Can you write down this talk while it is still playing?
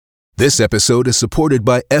This episode is supported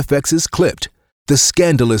by FX's Clipped, the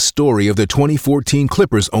scandalous story of the 2014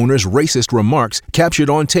 Clippers owner's racist remarks captured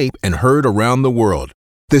on tape and heard around the world.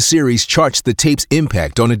 The series charts the tape's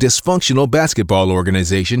impact on a dysfunctional basketball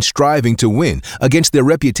organization striving to win against their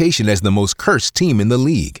reputation as the most cursed team in the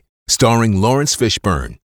league. Starring Lawrence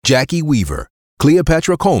Fishburne, Jackie Weaver,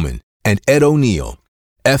 Cleopatra Coleman, and Ed O'Neill.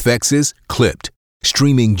 FX's Clipped,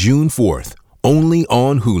 streaming June 4th, only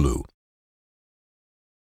on Hulu.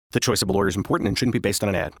 The choice of a lawyer is important and shouldn't be based on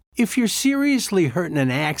an ad. If you're seriously hurt in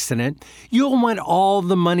an accident, you'll want all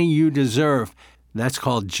the money you deserve. That's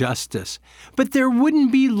called justice. But there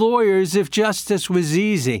wouldn't be lawyers if justice was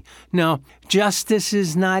easy. No, justice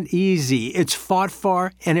is not easy. It's fought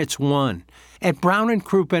for and it's won. At Brown &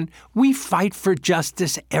 Crouppen, we fight for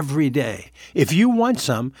justice every day. If you want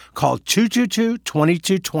some, call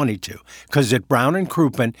 222-2222. Because at Brown &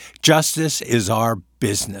 Crouppen, justice is our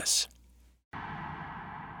business.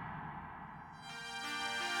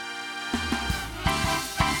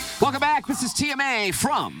 Welcome back. This is TMA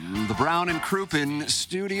from the Brown & Crouppen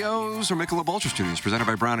Studios, or Michelob Ultra Studios, presented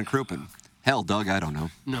by Brown & Crouppen. Hell, Doug, I don't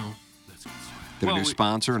know. No. That's They're a new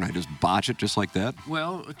sponsor, and I just botch it just like that?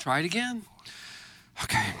 Well, try it again.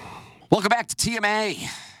 Okay. Welcome back to TMA,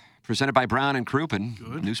 presented by Brown & Crouppen.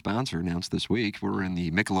 Good. New sponsor announced this week. We're in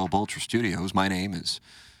the Michelob Ultra Studios. My name is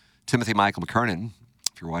Timothy Michael McKernan.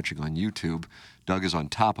 If you're watching on YouTube, Doug is on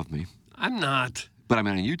top of me. I'm not. But I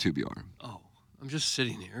mean, on YouTube you are. Oh, I'm just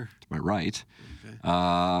sitting here. To my right. Okay.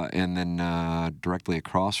 And then directly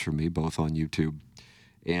across from me, both on YouTube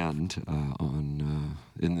and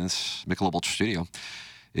in this Michelob Ultra Studio,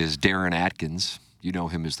 is Darren Atkins. You know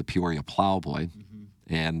him as the Peoria Plowboy. Mm-hmm.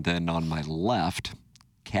 And then on my left,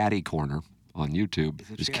 caddy corner on YouTube,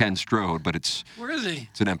 is Ken Strode, but it's... Where is he?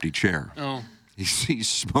 It's an empty chair. Oh. He's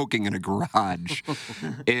smoking in a garage.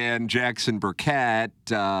 And Jackson Burkett,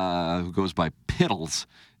 who goes by Piddles,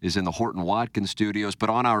 is in the Horton Watkins studios. But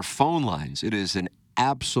on our phone lines, it is an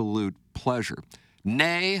absolute pleasure.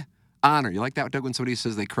 Nay, honor. You like that, Doug, when somebody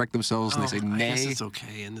says they correct themselves and they say nay? I guess it's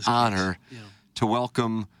okay in this honor case. Yeah. to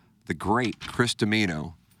welcome the great Chris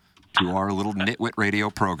Dimino to our little Nitwit radio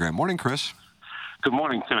program. Morning, Chris. Good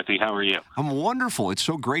morning, Timothy. How are you? I'm wonderful. It's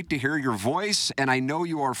so great to hear your voice, and I know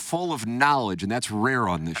you are full of knowledge, and that's rare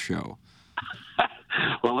on this show.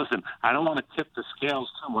 Well, listen, I don't want to tip the scales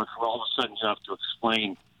too much where all of a sudden you have to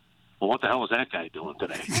explain, well, what the hell was that guy doing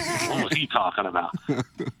today? What was he talking about?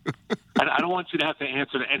 I don't want you to have to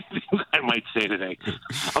answer to anything that I might say today.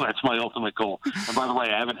 Oh, that's my ultimate goal. And by the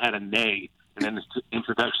way, I haven't had a nay in an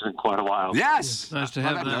introduction in quite a while. Yes. Nice to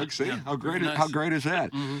have that. Doug. See? Yeah. How great is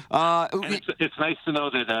that? Mm-hmm. And it's nice to know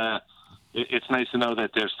that it's nice to know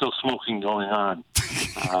that there's still smoking going on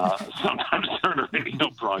sometimes during a radio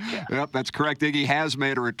broadcast. Yep, that's correct. Iggy has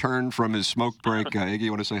made a return from his smoke break. Iggy,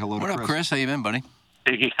 you want to say hello to Chris? What up, Chris? How you been, buddy?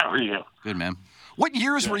 Iggy, how are you? Good, man. What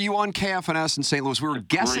years were you on KFNS in St. Louis? We were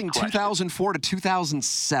guessing 2004 to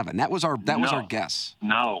 2007. That was our guess.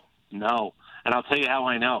 No. And I'll tell you how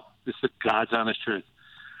I know. This is the God's honest truth.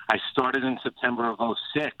 I started in September of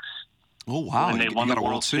 2006. Oh, wow. When they won got the a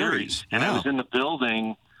World Series. And I was in the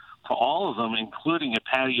building for all of them, including at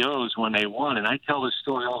Patio's when they won. And I tell this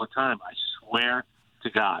story all the time. I swear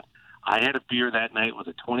to God. I had a beer that night with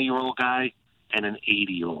a 20-year-old guy and an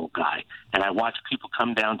 80-year-old guy. And I watched people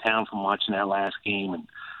come downtown from watching that last game and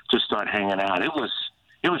just start hanging out. It was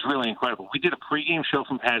really incredible. We did a pregame show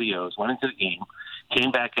from Patio's, went into the game,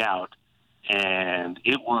 came back out, and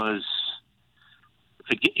it was,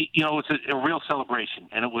 it's a real celebration.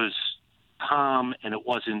 And it was calm, and it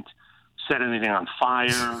wasn't set anything on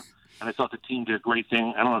fire. And I thought the team did a great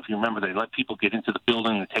thing. I don't know if you remember, they let people get into the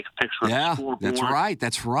building and take a picture of the scoreboard.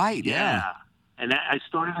 That's right. Yeah. And I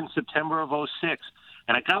started in September of 2006.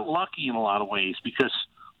 And I got lucky in a lot of ways because,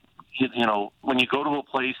 when you go to a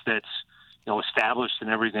place that's, established and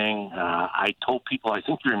everything, I told people, I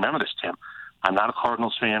think you remember this, Tim, I'm not a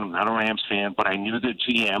Cardinals fan, I'm not a Rams fan, but I knew the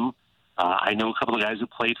GM. I knew a couple of guys who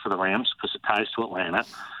played for the Rams because it ties to Atlanta.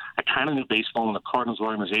 I kind of knew baseball in the Cardinals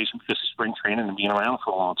organization because of spring training and being around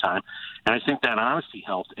for a long time. And I think that honesty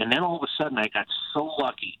helped. And then all of a sudden I got so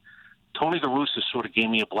lucky. Tony La Russa sort of gave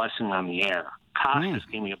me a blessing on the air. Costas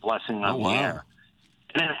gave me a blessing on the air.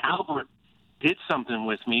 And then Albert did something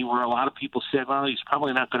with me where a lot of people said, well, he's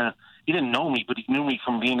probably not going to – he didn't know me, but he knew me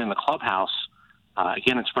from being in the clubhouse,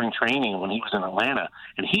 again in spring training when he was in Atlanta.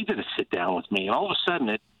 And he did a sit-down with me. And all of a sudden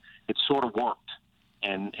it sort of worked.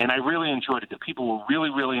 And I really enjoyed it. The people were really,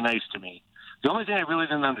 really nice to me. The only thing I really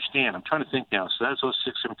didn't understand, I'm trying to think now, so that was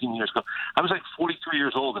 17 years ago. I was like 43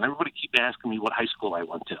 years old, and everybody keep asking me what high school I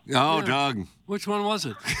went to. Oh, Yeah. Doug. Which one was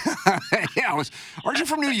it? Yeah, aren't you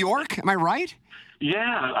from New York? Am I right? Yeah,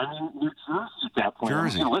 I mean, New Jersey at that point.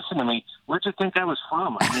 Jersey. I mean, listen to me. Where'd you think I was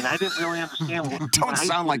from? I mean, I didn't really understand. Don't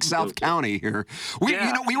sound like South County here. Yeah.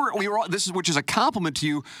 You know, we were all, this is which is a compliment to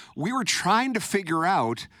you. We were trying to figure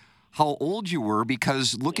out how old you were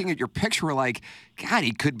because looking at your picture, we're like, God,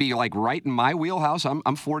 he could be like right in my wheelhouse.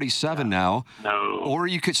 I'm 47 now. No. Or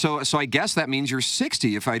you could. So I guess that means you're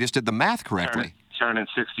 60 if I just did the math correctly. Turning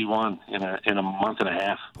 61 in a month and a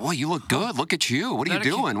half. Boy, you look good. Look at you. What are you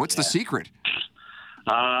doing? What's the secret?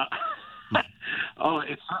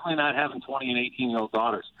 It's certainly not having 20 and 18-year-old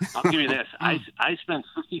daughters. I'll give you this. I spent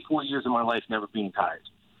 54 years of my life never being tired.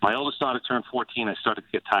 My oldest daughter turned 14. I started to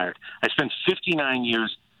get tired. I spent 59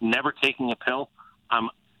 years never taking a pill. I'm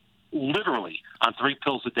literally on 3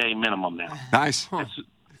 pills a day minimum now. Nice.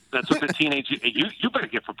 That's what the teenage. You better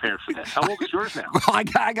get prepared for this. How old is yours now? Well,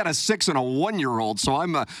 I got a 6 and a 1-year-old, so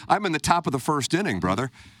I'm in the top of the first inning,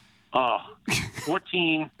 brother.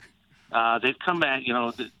 14. They've come back. You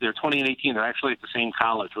know, they're 20 and 18. They're actually at the same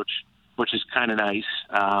college, which is kind of nice.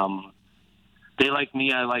 They like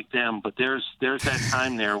me, I like them. But there's that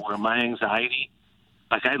time there where my anxiety.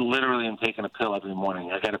 Like, I literally am taking a pill every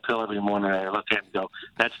morning. I got a pill every morning. I look at it and go,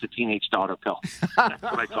 that's the teenage daughter pill. That's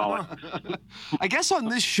what I call it. I guess on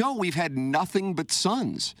this show, we've had nothing but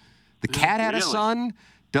sons. The cat had a son.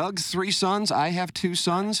 Doug's 3 sons. I have 2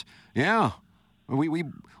 sons. Yeah. We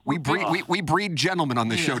breed gentlemen on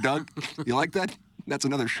this show, Doug. You like that? That's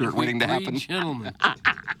another shirt waiting to happen. Gentlemen.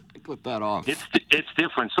 Clip that off. It's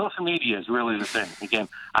different. Social media is really the thing. Again,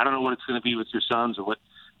 I don't know what it's going to be with your sons or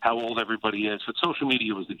how old everybody is, but social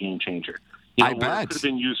media was the game changer. You know, I bet. It could have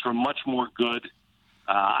been used for much more good.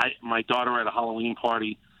 My daughter at a Halloween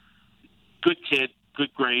party, good kid,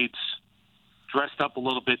 good grades, dressed up a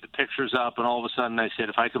little bit, the picture's up, and all of a sudden I said,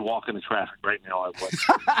 if I could walk into traffic right now, I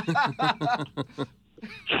would.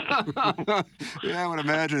 Yeah, I would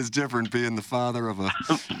imagine it's different being the father of a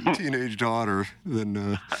teenage daughter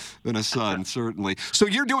than a son, certainly. So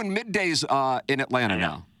you're doing middays in Atlanta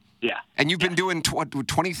now? Yeah. And you've been doing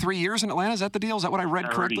 23 years in Atlanta? Is that the deal? Is that what I read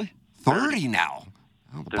 30. correctly? 30 now.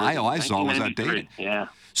 Oh, the bio I saw was outdated. Yeah.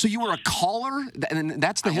 So you were a caller, and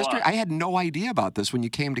that's the history? was. I had no idea about this when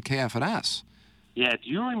you came to KFNS. Yeah. Do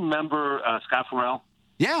you remember Scott Farrell?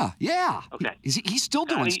 Yeah. Okay. He's still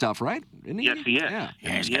doing stuff, right? Isn't he? Yes, he is. Yeah.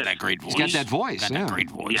 Yeah, he's got that great voice. He's got that voice, Got yeah. that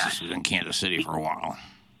great voice. Yeah. This was in Kansas City for a while.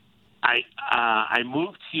 I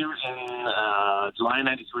moved here in July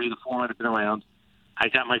 '93. The phone might have been around. I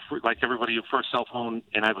got like everybody, your first cell phone,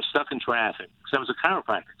 and I was stuck in traffic because I was a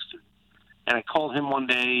chiropractic student. And I called him one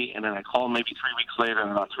day, and then I called maybe 3 weeks later, and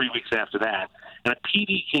about 3 weeks after that. And a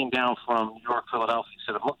PD came down from New York, Philadelphia. He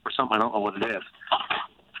said, I'm looking for something. I don't know what it is.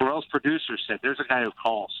 Pharrell's producer said, there's a guy who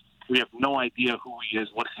calls. We have no idea who he is,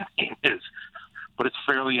 what his name is. But it's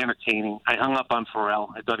fairly entertaining. I hung up on Pharrell.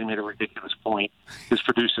 I thought he made a ridiculous point. His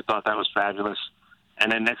producer thought that was fabulous.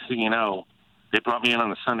 And then next thing you know, they brought me in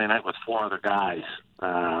on a Sunday night with 4 other guys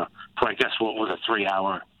for, I guess, what was a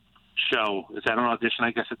 3-hour show. Is that an audition,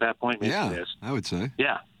 I guess, at that point? Maybe it is. I would say.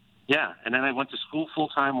 Yeah. And then I went to school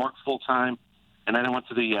full-time, worked full-time, and then I went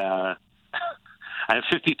to the I have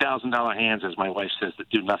 $50,000 hands, as my wife says, that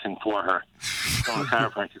do nothing for her. Going to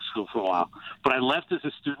chiropractic school for a while. But I left as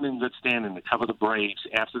a student in good standing to cover the Braves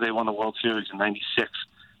after they won the World Series in '96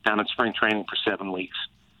 down in spring training for 7 weeks.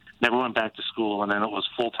 Never went back to school, and then it was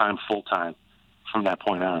full-time from that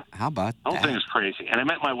point on. How about The whole that? thing is crazy. And I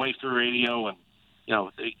met my wife through radio, and you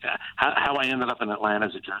know, how I ended up in Atlanta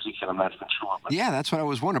as a Jersey kid, I'm not even sure. But Yeah, that's what I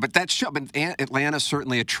was wondering. But Atlanta's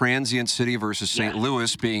certainly a transient city versus St.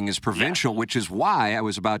 Louis being as provincial, which is why I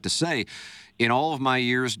was about to say, in all of my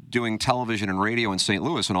years doing television and radio in St.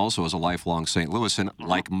 Louis, and also as a lifelong St. Louis, and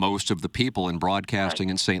like most of the people in broadcasting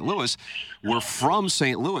in St. Louis, were from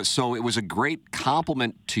St. Louis. So it was a great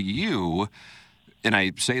compliment to you, and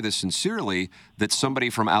I say this sincerely, that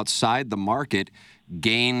somebody from outside the market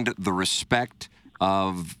gained the respect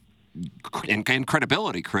of and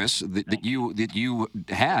credibility, Chris, that you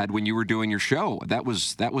had when you were doing your show. That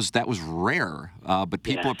was rare, but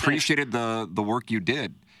people appreciated the work you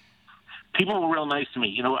did. People were real nice to me.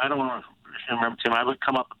 You know, I don't want to remember, Tim. I would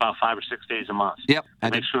come up about 5 or 6 days a month. Yep,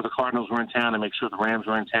 I make sure the Cardinals were in town. I make sure the Rams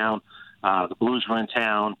were in town. The Blues were in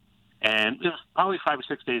town, and it was probably 5 or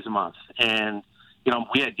 6 days a month. And you know,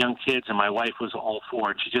 we had young kids, and my wife was all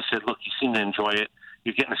for it. She just said, "Look, you seem to enjoy it.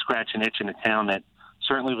 You're getting a scratch and itch in a town that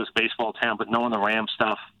certainly was baseball town, but knowing the Ram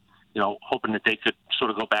stuff, you know, hoping that they could sort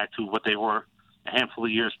of go back to what they were a handful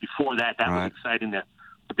of years before that. That was exciting to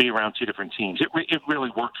to be around two different teams. It really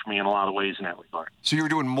worked for me in a lot of ways in that regard. So you were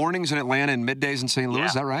doing mornings in Atlanta and middays in St. Louis, Yeah,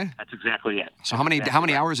 is that right? That's exactly it. So how many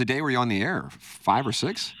hours a day were you on the air? 5 or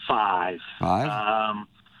 6? 5. 5?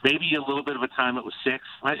 Maybe a little bit of a time it was 6.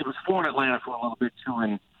 It was 4 in Atlanta for a little bit, 2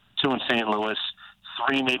 in St. Louis,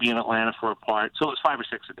 3 maybe in Atlanta for a part. So it was 5 or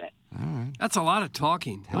 6 a day. All right. That's a lot of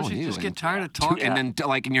talking. Don't you just get tired of talking? And then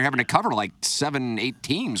and you're having to cover 7, 8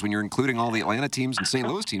 teams when you're including all the Atlanta teams and St.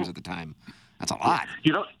 Louis teams at the time. That's a lot.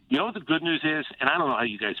 You know what the good news is, and I don't know how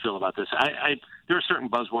you guys feel about this. There are certain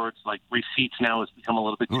buzzwords like receipts now has become a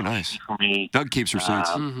little bit too nice easy for me. Doug keeps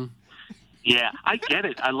receipts. Yeah, I get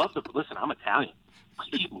it. I love the listen. I'm Italian.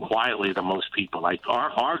 We eat quietly than most people. Like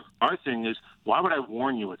our thing is, why would I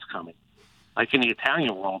warn you it's coming? Like in the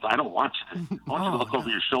Italian world, I don't want you to. I want you to look over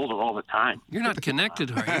your shoulder all the time. You're not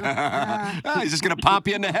connected, are you? He's just going to pop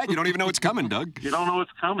you in the head. You don't even know it's coming, Doug. You don't know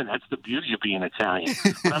what's coming. That's the beauty of being Italian.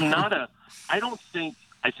 But I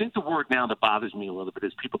think the word now that bothers me a little bit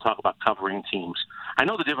is people talk about covering teams. I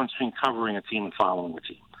know the difference between covering a team and following a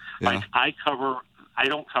team. Yeah. Like I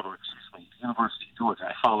don't cover, the University of Georgia.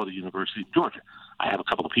 I follow the University of Georgia. I have a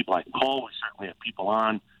couple of people I can call. We certainly have people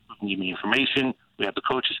on who can give me information. We have the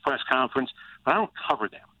coaches' press conference, but I don't cover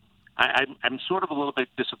them. I'm sort of a little bit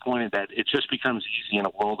disappointed that it just becomes easy in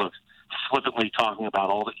a world of flippantly talking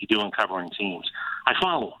about all that you do in covering teams. I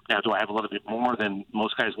follow them. Now, do I have a little bit more than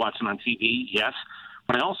most guys watching on TV? Yes.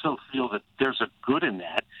 But I also feel that there's a good in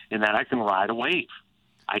that I can ride a wave.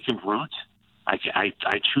 I can root.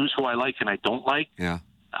 I choose who I like and I don't like. Yeah.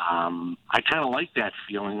 I kind of like that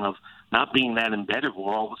feeling of not being that embedded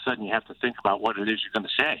where all of a sudden you have to think about what it is you're going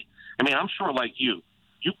to say. I mean, I'm sure like you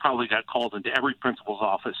probably got called into every principal's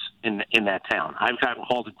office in that town. I've gotten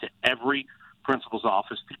called into every principal's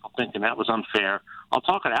office, people thinking that was unfair. I'll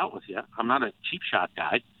talk it out with you. I'm not a cheap shot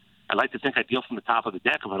guy. I like to think I deal from the top of the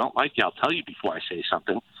deck. If I don't like you, I'll tell you before I say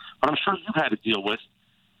something. But I'm sure you've had to deal with,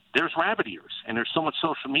 there's rabbit ears, and there's so much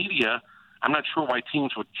social media. I'm not sure why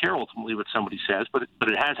teams would care ultimately what somebody says, but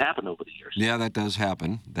it has happened over the years. Yeah, that does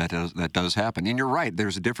happen. That does happen. And you're right.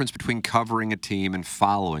 There's a difference between covering a team and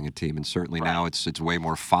following a team, and certainly now it's way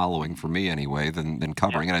more following for me anyway than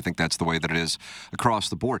covering. And I think that's the way that it is across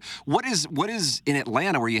the board. What is in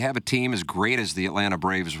Atlanta where you have a team as great as the Atlanta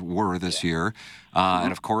Braves were this year,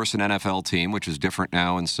 and of course an NFL team, which is different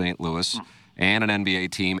now in St. Louis. And an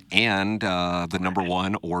NBA team, and the number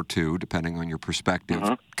 1 or 2, depending on your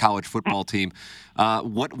perspective, college football team.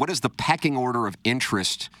 What is the pecking order of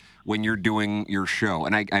interest when you're doing your show?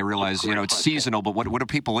 And I realize it's seasonal, but what are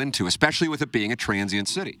people into, especially with it being a transient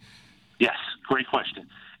city? Yes, great question.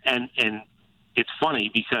 And it's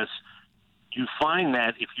funny because you find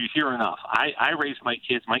that if you hear enough, I raised my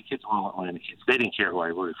kids were all Atlanta kids. They didn't care who I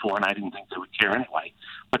rooted for, and I didn't think they would care anyway.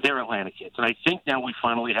 But they're Atlanta kids. And I think now we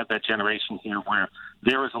finally have that generation here where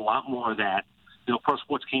there is a lot more of that. Pro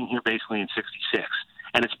sports came here basically in '66,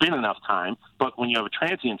 and it's been enough time. But when you have a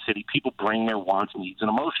transient city, people bring their wants, needs, and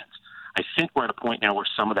emotions. I think we're at a point now where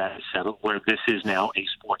some of that is settled, where this is now a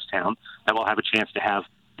sports town that will have a chance to have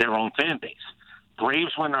their own fan base.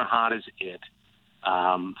 Braves, when they're hot, is it.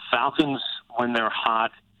 Falcons, when they're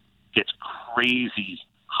hot, gets crazy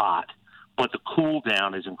hot, but the cool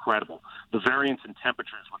down is incredible. The variance in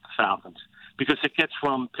temperatures with the Falcons, because it gets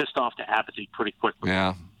from pissed off to apathy pretty quickly.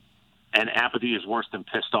 Yeah. And apathy is worse than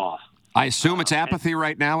pissed off. I assume it's apathy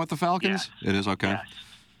right now with the Falcons? Yes. It is, okay. Yes.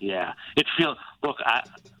 Yeah. It feels, look,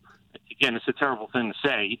 again, it's a terrible thing to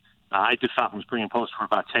say. I did Falcons pre and post for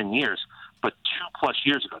about 10 years, but 2+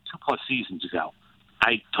 years ago, 2+ seasons ago,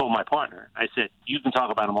 I told my partner, I said, you can talk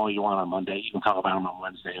about them all you want on Monday. You can talk about them on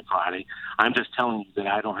Wednesday and Friday. I'm just telling you that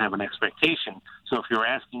I don't have an expectation. So if you're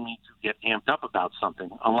asking me to get amped up about something,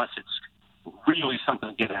 unless it's really something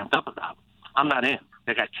to get amped up about, I'm not in.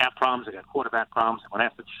 They got cap problems. They got quarterback problems. When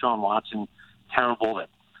after Deshaun Watson, terrible that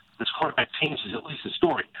this quarterback changes at least the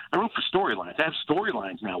story. I root for storylines. I have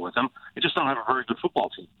storylines now with them. I just don't have a very good football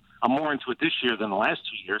team. I'm more into it this year than the last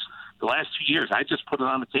 2 years. The last 2 years, I just put it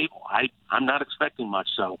on the table. I'm not expecting much,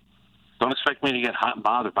 so don't expect me to get hot and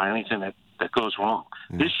bothered by anything that goes wrong.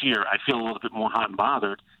 This year, I feel a little bit more hot and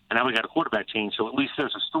bothered, and now we got a quarterback change, so at least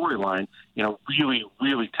there's a storyline, really,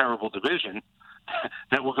 really terrible division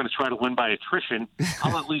that we're going to try to win by attrition.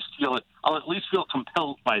 I'll at least feel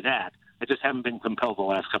compelled by that. I just haven't been compelled the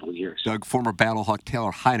last couple of years. Doug, former Battlehawk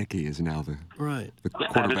Taylor Heineke is now the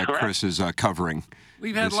quarterback Chris is covering.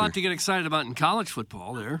 We've had a lot to get excited about in college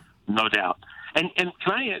football there. No doubt. And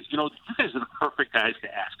can I ask, you guys are the perfect guys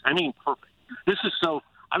to ask. I mean, perfect. This is so,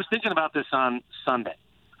 I was thinking about this on Sunday.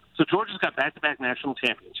 So Georgia's got back-to-back national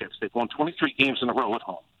championships. They've won 23 games in a row at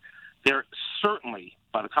home. They're certainly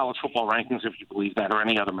by the college football rankings, if you believe that, or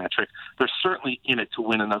any other metric. They're certainly in it to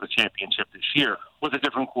win another championship this year with a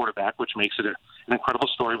different quarterback, which makes it an incredible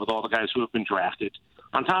story with all the guys who have been drafted.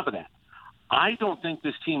 On top of that, I don't think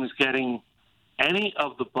this team is getting any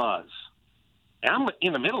of the buzz, and I'm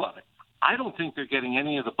in the middle of it. I don't think they're getting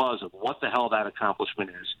any of the buzz of what the hell that accomplishment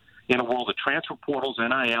is in a world of transfer portals,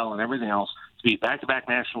 NIL, and everything else, to be back-to-back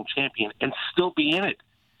national champion and still be in it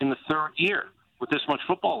in the third year with this much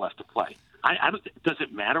football left to play. Does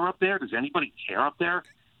it matter up there? Does anybody care up there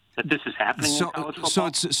that this is happening in college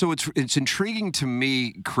football? So it's intriguing to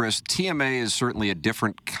me, Chris. TMA is certainly a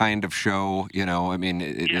different kind of show, you know. I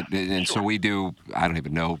mean, so we do, I don't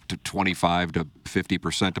even know, to 25 to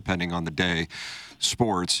 50%, depending on the day,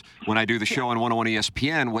 sports. When I do the show on 101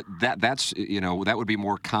 ESPN, that would be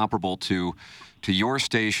more comparable to your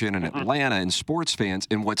station in Atlanta and sports fans.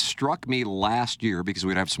 And what struck me last year, because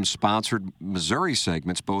we'd have some sponsored Missouri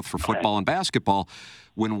segments, both for football and basketball,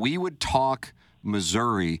 when we would talk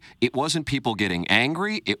Missouri, it wasn't people getting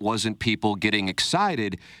angry. It wasn't people getting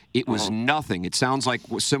excited. It was nothing. It sounds like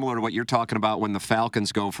similar to what you're talking about when the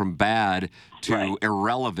Falcons go from bad to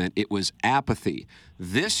irrelevant. It was apathy.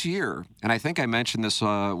 This year, and I think I mentioned this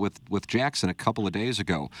with Jackson a couple of days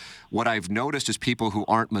ago, what I've noticed is people who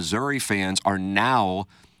aren't Missouri fans are now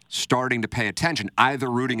starting to pay attention, either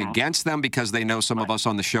rooting against them because they know some of us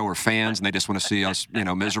on the show are fans and they just want to see us,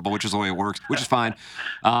 miserable, which is the way it works, which is fine,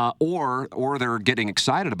 or they're getting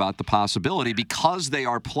excited about the possibility because they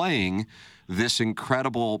are playing this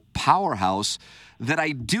incredible powerhouse that I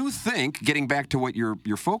do think, getting back to what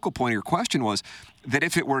your focal point of your question was, that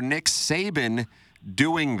if it were Nick Saban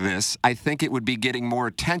doing this, I think it would be getting more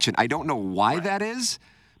attention. I don't know why that is,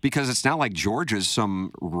 because it's not like Georgia's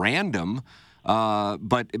some random.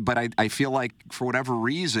 But I feel like for whatever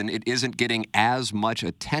reason, it isn't getting as much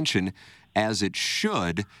attention as it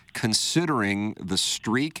should, considering the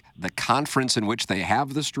streak, the conference in which they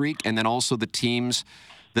have the streak, and then also the teams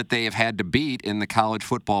that they have had to beat in the college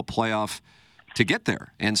football playoff to get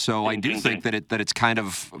there. And so I do think that it's kind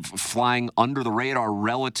of flying under the radar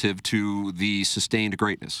relative to the sustained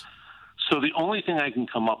greatness. So the only thing I can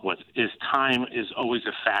come up with is time is always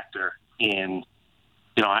a factor in.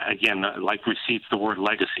 Again, like receipts, the word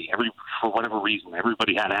legacy. For whatever reason,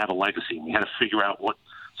 everybody had to have a legacy, and we had to figure out what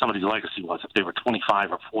somebody's legacy was. If they were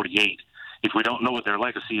 25 or 48, if we don't know what their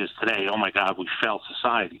legacy is today, oh my God, we failed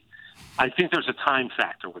society. I think there's a time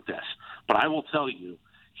factor with this, but I will tell you,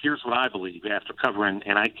 here's what I believe after covering.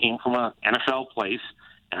 And I came from an NFL place,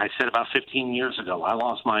 and I said about 15 years ago, I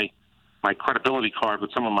lost my credibility card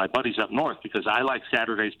with some of my buddies up north because I like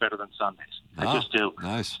Saturdays better than Sundays. I just do.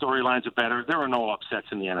 Nice. Storylines are better. There are no upsets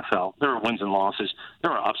in the NFL. There are wins and losses.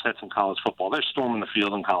 There are upsets in college football. There's storming the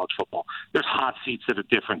field in college football. There's hot seats that are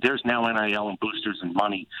different. There's now NIL and boosters and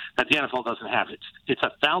money that the NFL doesn't have. It's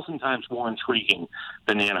 1,000 times more intriguing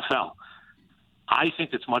than the NFL. I think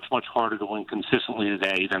it's much, much harder to win consistently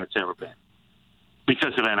today than it's ever been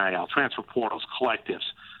because of NIL, transfer portals, collectives.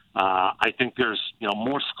 I think there's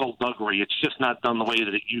more skullduggery. It's just not done the way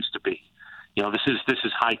that it used to be. This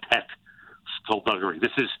is high tech skullduggery.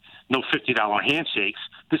 This is no $50 handshakes.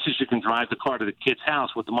 This is you can drive the car to the kid's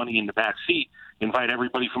house with the money in the back seat, invite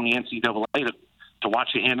everybody from the NCAA to watch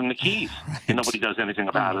you hand them the keys, and nobody does anything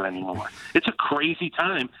about it anymore. It's a crazy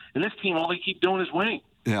time, and this team, all they keep doing is winning.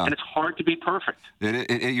 Yeah. And it's hard to be perfect.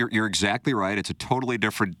 You're exactly right. It's a totally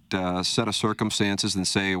different set of circumstances than,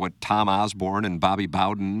 say, what Tom Osborne and Bobby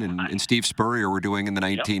Bowden and Steve Spurrier were doing in the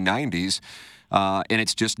 1990s. And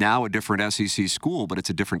it's just now a different SEC school, but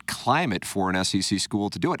it's a different climate for an SEC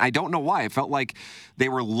school to do it. I don't know why. I felt like they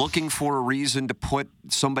were looking for a reason to put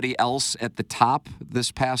somebody else at the top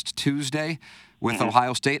this past Tuesday with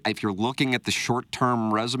Ohio State. If you're looking at the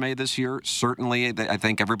short-term resume this year, certainly I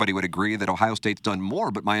think everybody would agree that Ohio State's done more,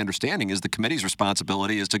 but my understanding is the committee's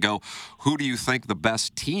responsibility is to go, who do you think the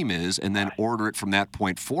best team is, and then order it from that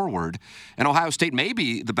point forward. And Ohio State may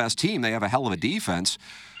be the best team. They have a hell of a defense.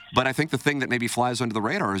 But I think the thing that maybe flies under the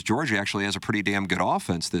radar is Georgia actually has a pretty damn good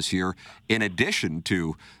offense this year, in addition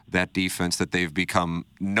to that defense that they've become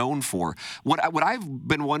known for. What I've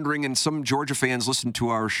been wondering, and some Georgia fans listen to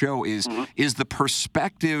our show, is the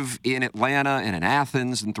perspective in Atlanta and in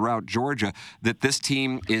Athens and throughout Georgia that this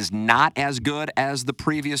team is not as good as the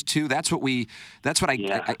previous two. That's what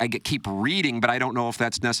I keep reading, but I don't know if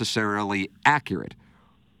that's necessarily accurate.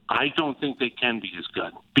 I don't think they can be as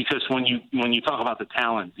good because when you talk about the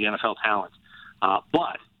talent, the NFL talent,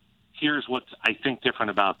 but here's what I think different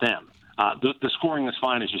about them. The scoring is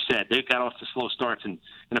fine, as you said. They've got off to slow starts, and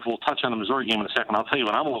if we'll touch on the Missouri game in a second, I'll tell you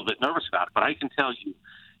what I'm a little bit nervous about it. But I can tell you,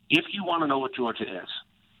 if you want to know what Georgia is,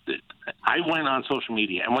 I went on social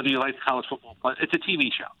media, and whether you like college football, it's a TV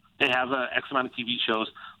show. They have X amount of TV shows.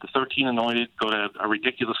 The 13 Anointed go to a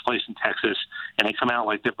ridiculous place in Texas, and they come out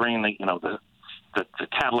like they're bringing the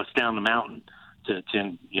tablets down the mountain to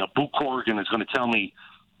Boo Corrigan is going to tell me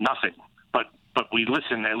nothing. But we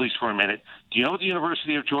listen at least for a minute. Do you know what the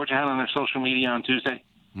University of Georgia had on their social media on Tuesday?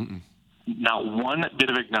 Mm-mm. Not one bit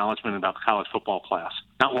of acknowledgement about the college football class.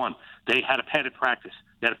 Not one. They had a padded practice.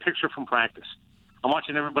 They had a picture from practice. I'm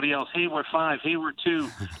watching everybody else. Hey, we're 5. Hey, we're 2.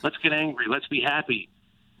 Let's get angry. Let's be happy.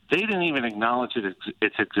 They didn't even acknowledge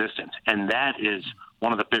its existence, and that is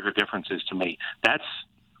one of the bigger differences to me. It's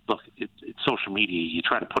social media. You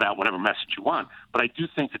try to put out whatever message you want, but I do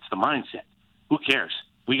think it's the mindset. Who cares?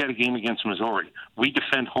 We got a game against Missouri. We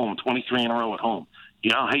defend home 23 in a row at home.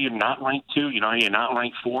 You know how you're not ranked 2? You know how you're not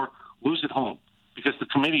ranked 4? Lose at home. Because the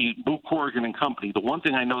committee, Boo Corrigan and company, the one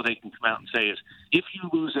thing I know they can come out and say is, if you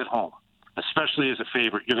lose at home, especially as a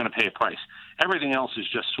favorite, you're going to pay a price. Everything else is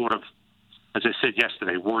just sort of, as I said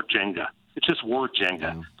yesterday, word Jenga. It's just word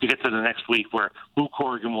Jenga to get to the next week where Boo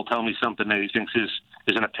Corrigan will tell me something that he thinks is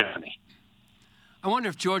an epiphany. I wonder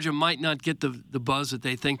if Georgia might not get the buzz that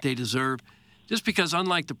they think they deserve, just because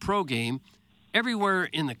unlike the pro game, everywhere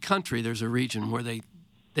in the country there's a region where they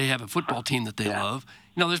have a football team that they love.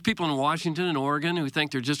 You know, there's people in Washington and Oregon who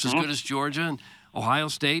think they're just as good as Georgia, and Ohio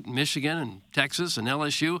State and Michigan and Texas and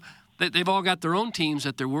LSU. They've all got their own teams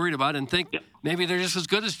that they're worried about and think maybe they're just as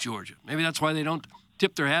good as Georgia. Maybe that's why they don't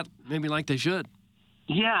tip their hat maybe like they should.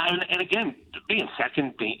 Yeah, and again, being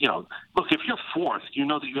second, look, if you're 4th, you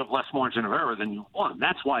know that you have less margin of error than you won.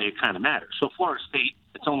 That's why it kind of matters. So Florida State,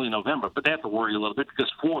 it's only November, but they have to worry a little bit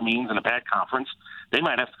because 4 means in a bad conference, they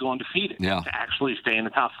might have to go undefeated to actually stay in the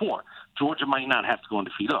top 4. Georgia might not have to go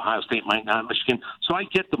undefeated. Ohio State might not. Michigan. So I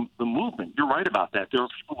get the movement. You're right about that. There are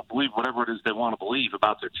people who believe whatever it is they want to believe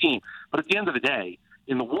about their team. But at the end of the day,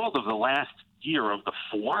 in the world of the last year of the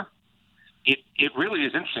 4, it really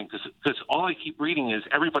is interesting because all I keep reading is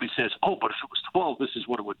everybody says, oh, but if it was 12, this is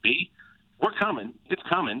what it would be. We're coming. It's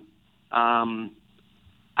coming. I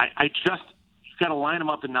just – you've got to line them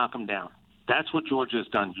up and knock them down. That's what Georgia has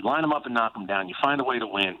done. You line them up and knock them down. You find a way to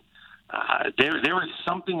win. There is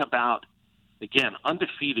something about, again,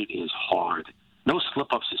 undefeated is hard. No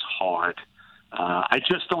slip-ups is hard. I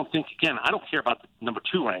just don't think, again, I don't care about the number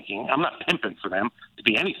 2 ranking. I'm not pimping for them to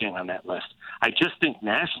be anything on that list. I just think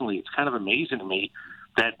nationally it's kind of amazing to me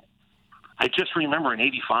that I just remember in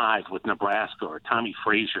 85 with Nebraska or Tommy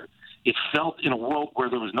Frazier, it felt in a world where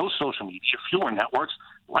there was no social media, fewer networks,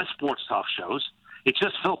 less sports talk shows, it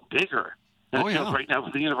just felt bigger. It feels right now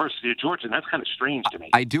with the University of Georgia, and that's kind of strange to me.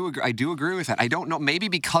 I do agree with that. I don't know, maybe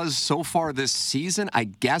because so far this season, I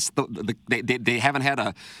guess they haven't had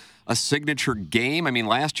a signature game. I mean,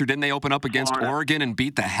 last year, didn't they open up against Oregon and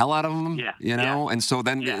beat the hell out of them? Yeah. And so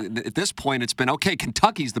then at this point, it's been, okay,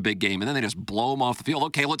 Kentucky's the big game, and then they just blow them off the field.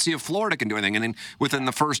 Okay, let's see if Florida can do anything. And then within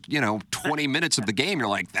the first, 20 minutes of the game, you're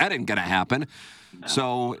like, that ain't going to happen. No.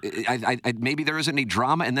 So I maybe there isn't any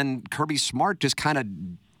drama, and then Kirby Smart just kind of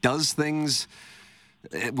does things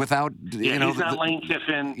without, he's not Lane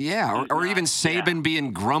Kiffin. Yeah, or even Saban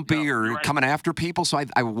being grumpy or coming after people. So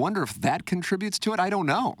I wonder if that contributes to it. I don't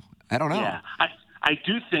know. Yeah, I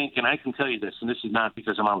do think, and I can tell you this, and this is not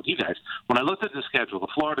because I'm on with you guys. When I looked at the schedule, the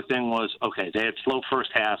Florida thing was, okay, they had slow first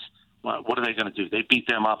halves. What are they going to do? They beat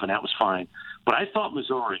them up, and that was fine. But I thought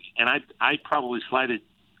Missouri, and I probably slighted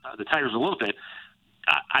the Tigers a little bit.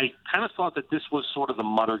 I kind of thought that this was sort of the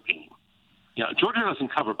mutter game. Georgia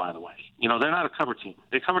doesn't cover, by the way. They're not a cover team.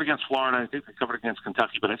 They covered against Florida. I think they covered against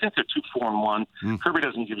Kentucky, but I think they're 2-4-1. Kirby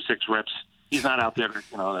doesn't give 6 rips. He's not out there,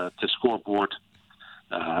 to scoreboard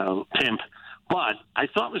pimp. But I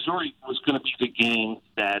thought Missouri was going to be the game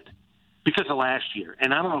that, because of last year,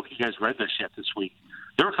 and I don't know if you guys read this yet this week,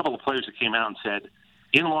 there were a couple of players that came out and said,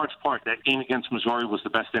 in large part, that game against Missouri was the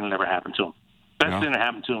best thing that ever happened to them. Best thing that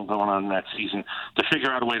happened to them going on in that season, to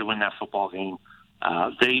figure out a way to win that football game.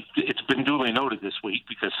 It's been duly noted this week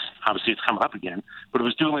because obviously it's coming up again, but it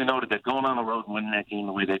was duly noted that going on the road and winning that game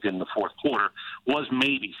the way they did in the fourth quarter was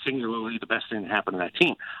maybe singularly the best thing that happened to that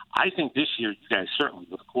team. I think this year, you guys certainly,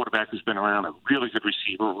 with a quarterback who's been around, a really good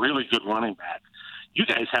receiver, a really good running back, you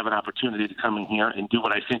guys have an opportunity to come in here and do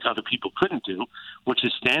what I think other people couldn't do, which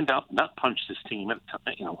is stand up, nut punch this team.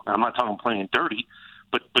 I'm not talking playing dirty,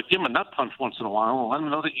 but give them a nut punch once in a while and let them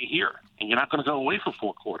know that you're here and you're not going to go away for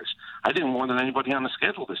 4 quarters. I think more than anybody on the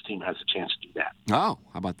schedule, this team has a chance to do that. Oh,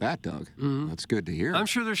 how about that, Doug? Mm-hmm. That's good to hear. I'm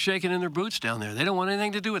sure they're shaking in their boots down there. They don't want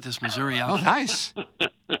anything to do with this Missouri outfit. Oh, nice.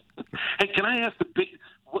 Hey, can I ask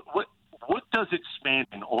what does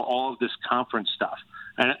expanding or all of this conference stuff?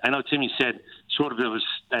 I know Timmy said sort of it was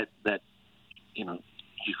that you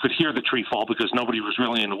could hear the tree fall because nobody was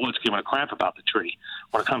really in the woods giving a crap about the tree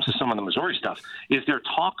when it comes to some of the Missouri stuff. Is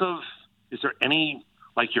there any,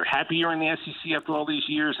 like, you're happy you're in the SEC after all these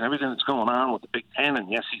years and everything that's going on with the Big Ten and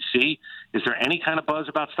the SEC? Is there any kind of buzz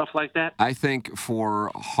about stuff like that? I think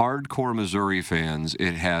for hardcore Missouri fans,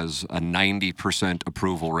 it has a 90%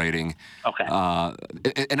 approval rating. Okay.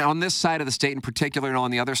 And on this side of the state in particular, and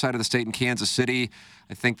on the other side of the state in Kansas City,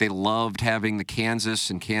 I think they loved having the Kansas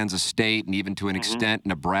and Kansas State, and even to an extent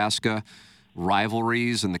Nebraska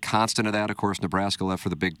rivalries. And the constant of that, of course, Nebraska left for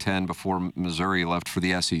the Big Ten before Missouri left for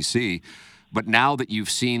the SEC. But now that you've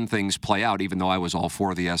seen things play out, even though I was all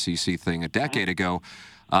for the SEC thing a decade ago,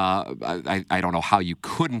 I don't know how you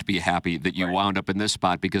couldn't be happy that you wound up in this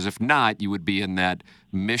spot, because if not, you would be in that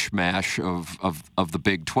mishmash of the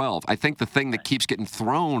Big 12. I think the thing that keeps getting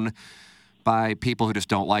thrown by people who just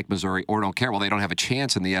don't like Missouri or don't care, well, they don't have a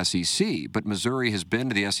chance in the SEC. But Missouri has been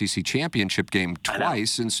to the SEC championship game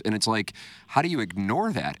twice, and it's like, how do you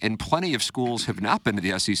ignore that? And plenty of schools have not been to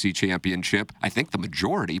the SEC championship. I think the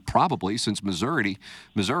majority, probably, since Missouri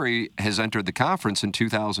has entered the conference in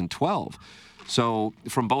 2012. So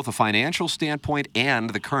from both a financial standpoint and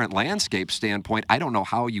the current landscape standpoint, I don't know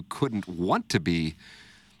how you couldn't want to be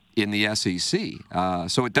in the SEC.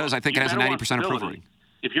 So it does. I think it has a 90% approval rating.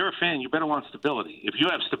 If you're a fan, you better want stability. If you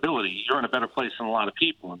have stability, you're in a better place than a lot of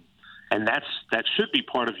people, and that should be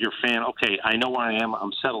part of your fan. Okay, I know where I am.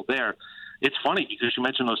 I'm settled there. It's funny because you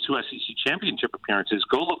mentioned those two SEC championship appearances.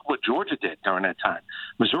 Go look what Georgia did during that time.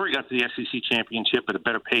 Missouri got to the SEC championship at a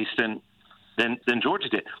better pace than Georgia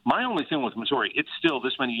did. My only thing with Missouri, it's still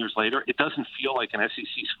this many years later, it doesn't feel like an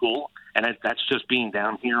SEC school, and that's just being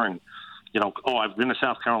down here and, I've been to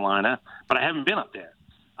South Carolina, but I haven't been up there.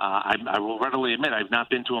 I will readily admit I've not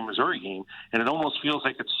been to a Missouri game, and it almost feels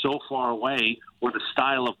like it's so far away where the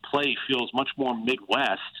style of play feels much more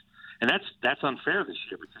Midwest, and that's unfair this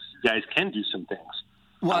year because you guys can do some things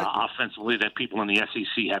offensively that people in the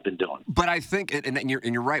SEC have been doing. But I think, and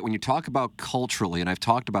you're right, when you talk about culturally, and I've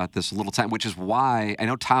talked about this a little time, which is why I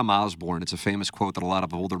know Tom Osborne, it's a famous quote that a lot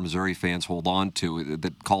of older Missouri fans hold on to,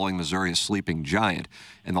 that calling Missouri a sleeping giant.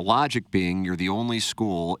 And the logic being you're the only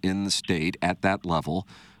school in the state at that level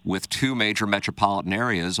with two major metropolitan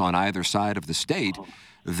areas on either side of the state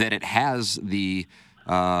that it has the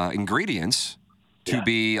ingredients to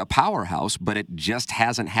be a powerhouse, but it just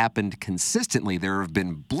hasn't happened consistently. There have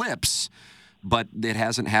been blips, but it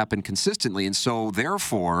hasn't happened consistently. And so,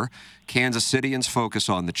 therefore, Kansas Cityans focus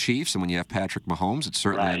on the Chiefs, and when you have Patrick Mahomes, it's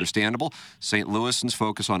certainly understandable. St. Louisans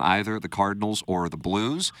focus on either the Cardinals or the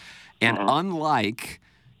Blues. And unlike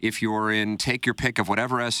if you're in take your pick of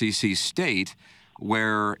whatever SEC state,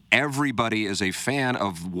 where everybody is a fan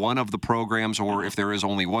of one of the programs, or if there is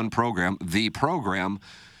only one program, the program,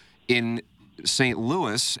 in St.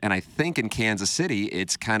 Louis, and I think in Kansas City,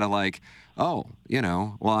 it's kind of like, I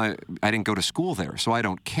didn't go to school there, so I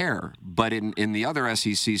don't care. But in the other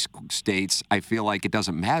SEC states, I feel like it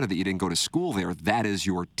doesn't matter that you didn't go to school there. That is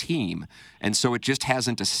your team. And so it just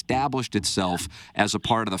hasn't established itself as a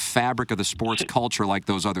part of the fabric of the sports culture like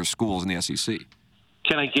those other schools in the SEC.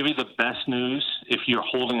 Can I give you the best news if you're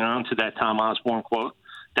holding on to that Tom Osborne quote?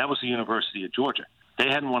 That was the University of Georgia. They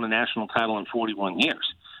hadn't won a national title in 41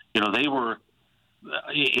 years. They were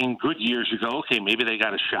in good years. You go, okay, maybe they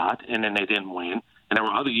got a shot, and then they didn't win. And there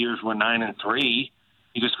were other years where 9-3.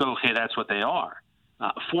 You just go, okay, that's what they are.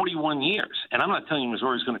 41 years, and I'm not telling you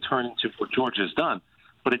Missouri's going to turn into what Georgia's done,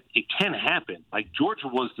 but it can happen. Like Georgia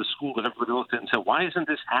was the school that everybody looked at and said, why isn't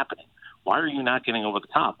this happening? Why are you not getting over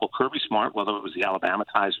the top? Well, Kirby Smart, whether it was the Alabama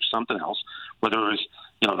ties or something else, whether it was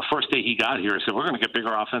the first day he got here, he said we're going to get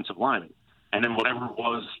bigger offensive linemen, and then whatever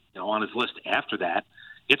was on his list after that.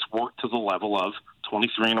 It's worked to the level of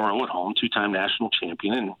 23 in a row at home, two-time national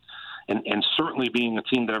champion, and certainly being a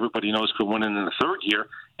team that everybody knows could win in the third year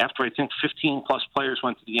after I think 15-plus players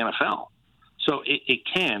went to the NFL. So it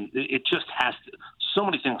can. It just has to. So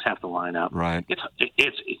many things have to line up. Right.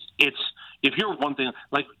 It's if you're one thing,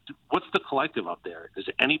 like what's the collective up there? Does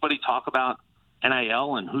anybody talk about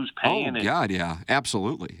NIL and who's paying? Oh, God, yeah,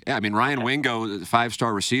 absolutely. Yeah, I mean, Ryan Wingo, the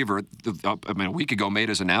five-star receiver, a week ago made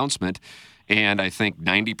his announcement, and I think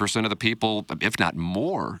 90% of the people, if not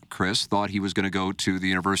more, Chris, thought he was going to go to the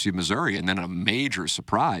University of Missouri, and then a major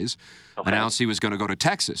surprise announced he was going to go to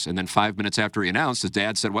Texas. And then 5 minutes after he announced, his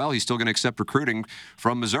dad said, well, he's still going to accept recruiting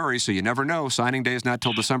from Missouri, so you never know. Signing day is not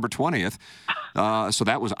till December 20th. So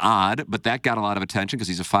that was odd, but that got a lot of attention because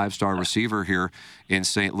he's a 5-star receiver here in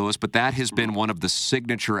St. Louis. But that has been one of the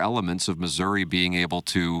signature elements of Missouri being able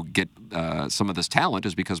to get some of this talent,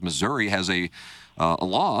 is because Missouri has a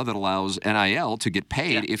law that allows NIL to get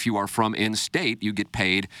paid. If you are from in-state, you get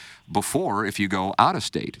paid before if you go out of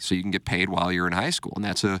state. So you can get paid while you're in high school, and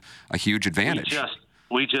that's a huge advantage.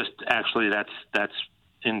 We just actually, that's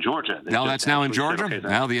in Georgia. Now that's now in Georgia? Said, okay,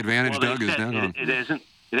 now the advantage, Doug, is now gone. It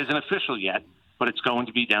isn't official yet, but it's going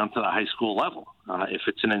to be down to the high school level if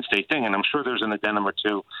it's an in-state thing. And I'm sure there's an addendum or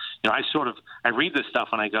two. I read this stuff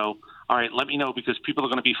and I go, all right, let me know, because people are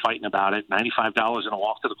going to be fighting about it. $95 and a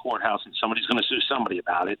walk to the courthouse, and somebody's going to sue somebody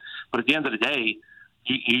about it. But at the end of the day,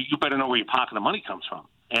 you better know where your pocket of money comes from.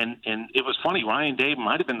 And it was funny. Ryan Day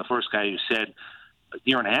might have been the first guy who said a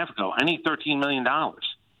year and a half ago, I need $13 million.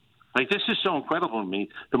 Like, this is so incredible to me.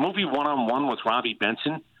 The movie One-on-One with Robbie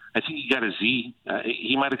Benson, I think he got a Z.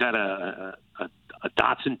 He might have got a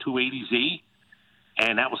Datsun 280Z.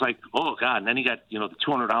 And that was like, oh, God. And then he got, the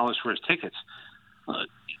 $200 for his tickets.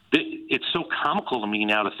 It's so comical to me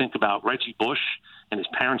now to think about Reggie Bush and his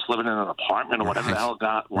parents living in an apartment or whatever the hell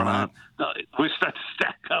went on. We start to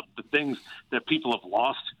stack up the things that people have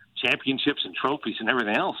lost, championships and trophies and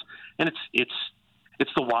everything else. And it's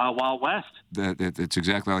the wild, wild west. It's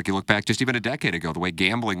exactly like you look back just even a decade ago, the way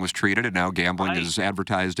gambling was treated, and now gambling is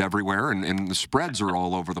advertised everywhere, and the spreads are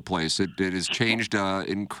all over the place. It has changed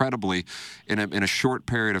incredibly in a short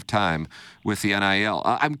period of time with the NIL.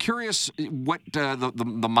 I'm curious what the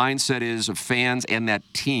mindset is of fans and that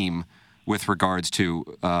team with regards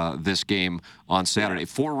to this game on Saturday.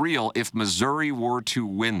 For real, if Missouri were to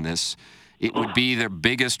win this, it would be their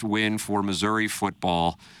biggest win for Missouri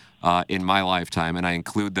football in my lifetime, and I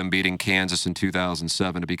include them beating Kansas in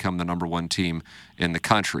 2007 to become the #1 team in the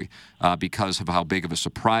country because of how big of a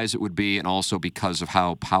surprise it would be, and also because of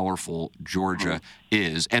how powerful Georgia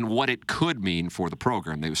is and what it could mean for the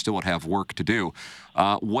program. They still would have work to do.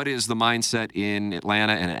 What is the mindset in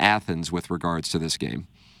Atlanta and Athens with regards to this game?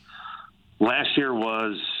 Last year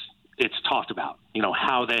it's talked about,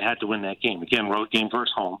 how they had to win that game. Again, road game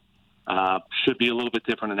versus home. Should be a little bit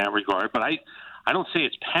different in that regard, but I don't say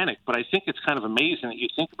it's panic, but I think it's kind of amazing that you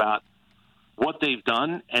think about what they've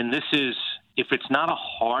done. And this is, if it's not a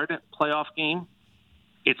hard playoff game,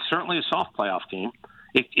 it's certainly a soft playoff game.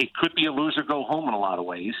 It could be a loser go home in a lot of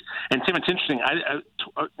ways. And Tim, it's interesting. I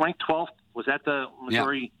ranked 12th. Was that the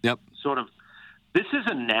Missouri sort of? This is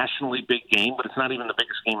a nationally big game, but it's not even the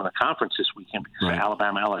biggest game in the conference this weekend because of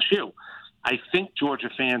Alabama LSU. I think Georgia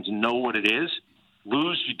fans know what it is.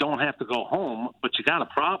 Lose, you don't have to go home, but you got a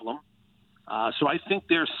problem. So I think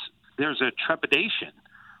there's a trepidation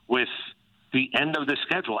with the end of the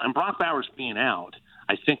schedule. And Brock Bowers being out,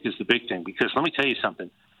 I think, is the big thing. Because let me tell you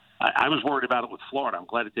something. I was worried about it with Florida. I'm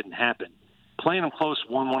glad it didn't happen. Playing them close,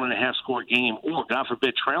 1.5 score game, or, God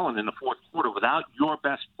forbid, trailing in the fourth quarter without your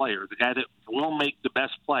best player, the guy that will make the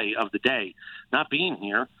best play of the day, not being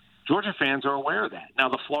here, Georgia fans are aware of that. Now,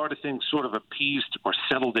 the Florida thing sort of appeased or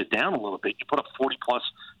settled it down a little bit. You put up 40-plus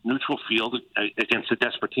neutral field against a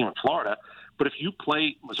desperate team in Florida. But if you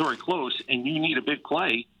play Missouri close and you need a big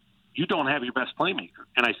play, you don't have your best playmaker.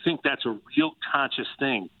 And I think that's a real conscious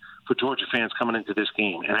thing for Georgia fans coming into this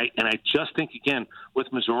game. And I just think, again,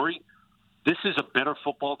 with Missouri, this is a better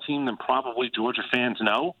football team than probably Georgia fans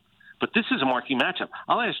know. But this is a marquee matchup.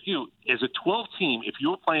 I'll ask you, as a 12 team, if you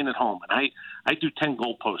were playing at home, and I do 10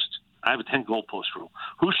 goalposts. I have a 10 goalpost rule.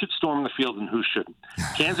 Who should storm the field and who shouldn't?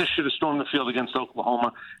 Kansas should have stormed the field against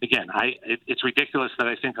Oklahoma. Again, it's ridiculous that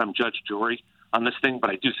I think I'm judge, jury on this thing, but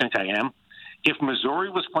I do think I am. If Missouri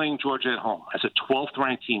was playing Georgia at home as a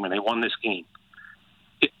 12th-ranked team and they won this game,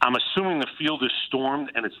 I'm assuming the field is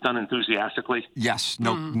stormed and it's done enthusiastically. Yes,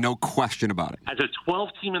 no question about it. As a 12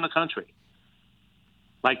 team in the country.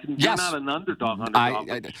 Like, you're not an underdog.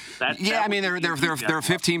 I mean, they're a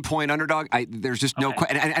 15-point underdog. There's just no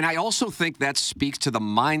question. And I also think that speaks to the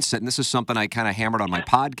mindset, and this is something I kind of hammered on my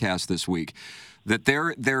podcast this week, that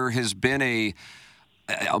there has been a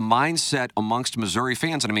mindset amongst Missouri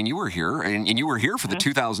fans. And I mean, you were here, and you were here for the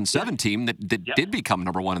 2007 team that did become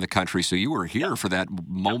 #1 in the country. So you were here for that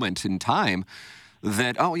moment in time.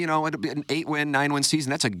 That, it'll be an 8-win, 9-win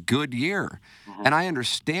season. That's a good year. And I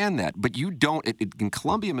understand that. But you don't, in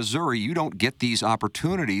Columbia, Missouri, you don't get these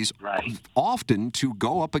opportunities often to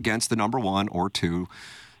go up against the #1 or 2,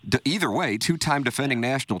 either way, 2-time defending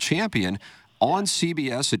national champion on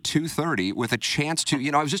CBS at 2:30 with a chance to,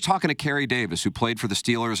 I was just talking to Kerry Davis, who played for the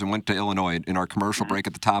Steelers and went to Illinois in our commercial break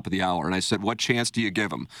at the top of the hour. And I said, what chance do you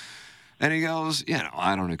give him? And he goes,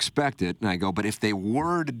 I don't expect it. And I go, but if they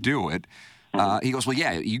were to do it, He goes, well,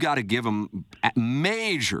 yeah, you got to give them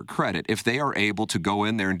major credit if they are able to go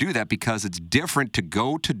in there and do that, because it's different to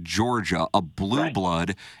go to Georgia, a blue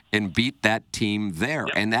blood, and beat that team there.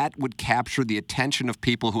 Yep. And that would capture the attention of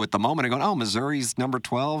people who at the moment are going, oh, Missouri's number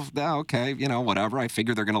 12? Oh, okay, whatever. I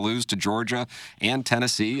figure they're going to lose to Georgia and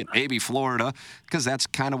Tennessee and maybe Florida, because that's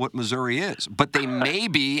kind of what Missouri is. But they may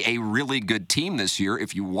be a really good team this year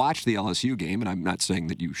if you watch the LSU game, and I'm not saying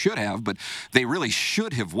that you should have, but they really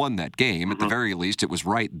should have won that game. At the very least, it was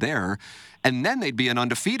right there. And then they'd be an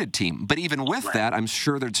undefeated team. But even with that, I'm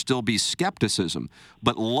sure there'd still be skepticism.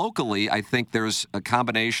 But locally, I think there's a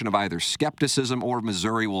combination of either skepticism or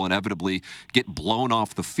Missouri will inevitably get blown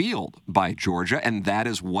off the field by Georgia, and that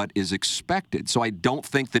is what is expected. So I don't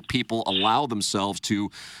think that people allow themselves to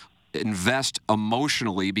invest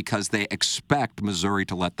emotionally because they expect Missouri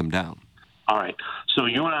to let them down. All right. So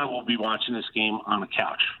you and I will be watching this game on a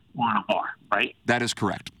couch or in a bar, right? That is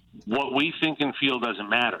correct. What we think and feel doesn't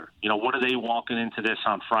matter. What are they walking into this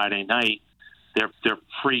on Friday night? They're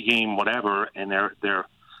pregame whatever, and they're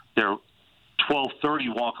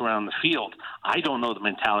 12:30 walk around the field. I don't know the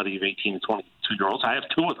mentality of 18 to 22-year-olds. I have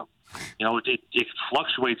two of them. It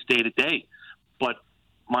fluctuates day to day, but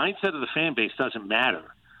mindset of the fan base doesn't matter.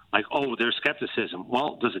 Like, oh, there's skepticism.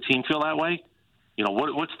 Well, does the team feel that way?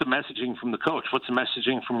 What's the messaging from the coach? What's the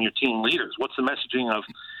messaging from your team leaders? What's the messaging of,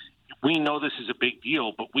 we know this is a big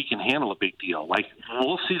deal, but we can handle a big deal? Like,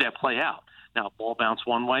 we'll see that play out. Now, ball bounce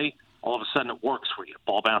one way, all of a sudden it works for you.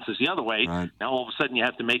 Ball bounces the other way, right. Now all of a sudden you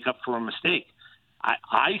have to make up for a mistake.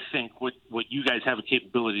 I think what you guys have a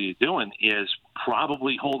capability of doing is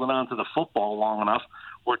probably holding on to the football long enough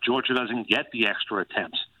where Georgia doesn't get the extra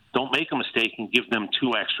attempts. Don't make a mistake and give them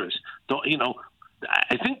two extras.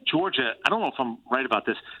 I think Georgia, I don't know if I'm right about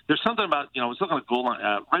this. There's something about, I was looking at goal line,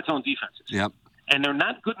 red zone defenses. Yep. And they're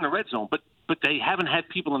not good in the red zone, but they haven't had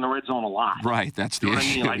people in the red zone a lot. Right, that's the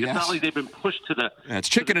issue. What I mean? Yes. It's not like they've been pushed to the it's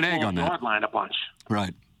chicken and egg on that yard line a bunch.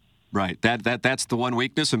 Right. That's the one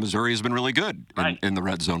weakness, and Missouri has been really good in the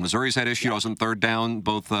red zone. Missouri's had issues on third down,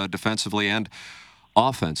 both defensively and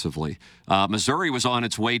offensively. Missouri was on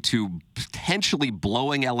its way to potentially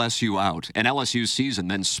blowing LSU out, and LSU's season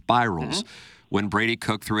then spirals when Brady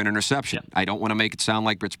Cook threw an interception. I don't want to make it sound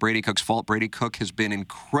like it's Brady Cook's fault. Brady Cook has been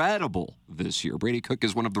incredible this year. Brady Cook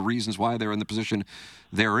is one of the reasons why they're in the position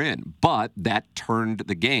they're in. But that turned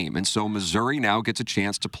the game. And so Missouri now gets a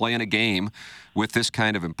chance to play in a game with this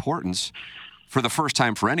kind of importance for the first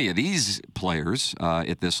time for any of these players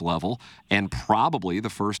at this level, and probably the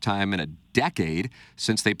first time in a decade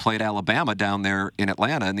since they played Alabama down there in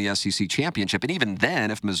Atlanta in the SEC championship. And even then,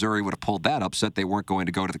 if Missouri would have pulled that upset, they weren't going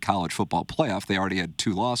to go to the college football playoff. They already had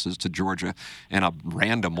 2 losses to Georgia and a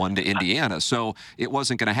random one to Indiana. So it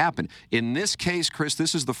wasn't going to happen. In this case, Chris,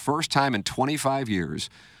 this is the first time in 25 years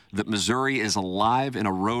that Missouri is alive in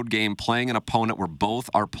a road game playing an opponent where both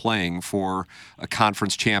are playing for a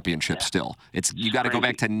conference championship still. You got to go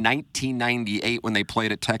back to 1998 when they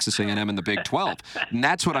played at Texas A&M in the Big 12. And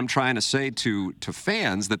that's what I'm trying to say to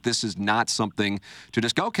fans, that this is not something to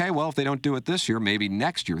just go, okay, well, if they don't do it this year, maybe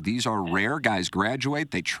next year. These are rare. Guys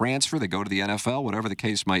graduate, they transfer, they go to the NFL, whatever the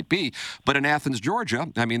case might be. But in Athens, Georgia,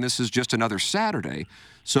 I mean, this is just another Saturday.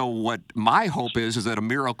 So what my hope is that a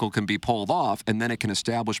miracle can be pulled off, and then it can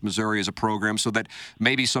establish Missouri as a program so that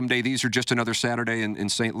maybe someday these are just another Saturday in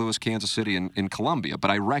St. Louis, Kansas City, and in Columbia.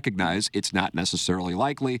 But I recognize it's not necessarily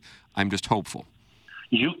likely. I'm just hopeful.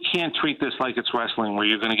 You can't treat this like it's wrestling where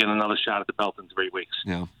you're going to get another shot at the belt in 3 weeks.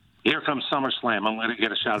 Yeah. Here comes SummerSlam. I'm going to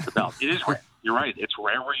get a shot at the belt. It is rare. You're right. It's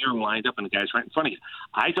rare where you're lined up and the guy's right in front of you.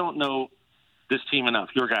 I don't know this team enough,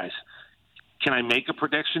 your guys. Can I make a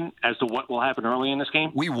prediction as to what will happen early in this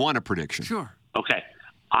game? We want a prediction. Sure. Okay.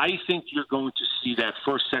 I think you're going to see that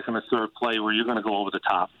first, second, or third play where you're going to go over the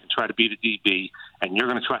top and try to beat a DB, and you're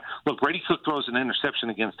going to try. Look, Brady Cook throws an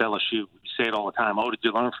interception against LSU. We say it all the time. Oh, did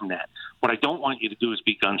you learn from that? What I don't want you to do is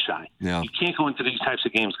be gun-shy. Yeah. You can't go into these types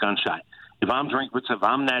of games gun-shy. If I'm Drinkwitz, if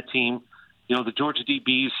I'm that team, the Georgia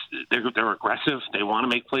DBs, they're aggressive. They want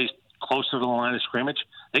to make plays closer to the line of scrimmage.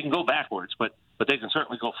 They can go backwards, but they can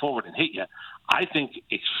certainly go forward and hit you. I think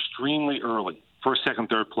extremely early, first, second,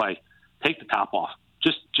 third play, take the top off.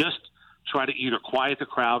 Just try to either quiet the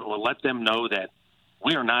crowd or let them know that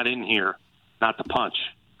we are not in here not to punch.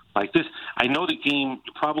 Like this, I know the game,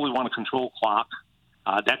 you probably want to control clock.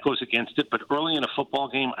 That goes against it. But early in a football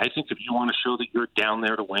game, I think if you want to show that you're down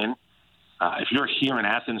there to win, if you're here in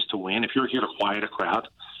Athens to win, if you're here to quiet a crowd,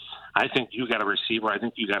 I think you got a receiver. I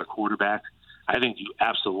think you got a quarterback I think you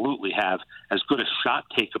absolutely have as good a shot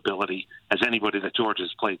take ability as anybody that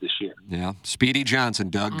Georgia's played this year. Yeah, Speedy Johnson,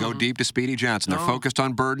 Doug. Go deep to Speedy Johnson. They're focused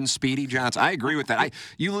on Burden, Speedy Johnson. I agree with that.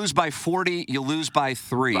 You lose by 40, you lose by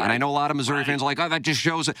 3. Right. And I know a lot of Missouri fans are like, oh, that just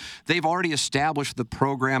shows it. They've already established the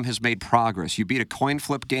program has made progress. You beat a coin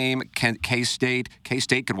flip game, K-State.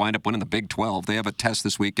 K-State could wind up winning the Big 12. They have a test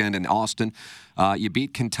this weekend in Austin. You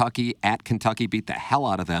beat Kentucky at Kentucky, beat the hell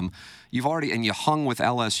out of them. You hung with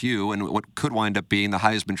LSU and what could wind up being the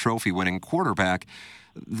Heisman Trophy winning quarterback.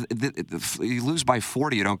 You lose by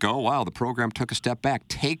 40, you don't go, wow, the program took a step back.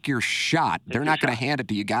 Take your shot. They're not going to hand it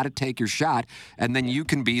to you. You got to take your shot, and then you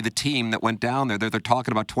can be the team that went down there. They're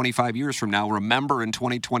talking about 25 years from now. Remember, in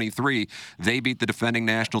 2023, they beat the defending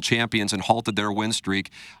national champions and halted their win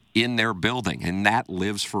streak in their building, and that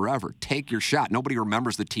lives forever. Take your shot. Nobody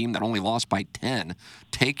remembers the team that only lost by 10.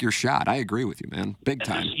 Take your shot. I agree with you, man. Big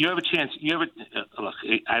time. You have a chance. Look,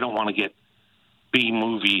 I don't want to get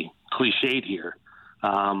B-movie cliched here.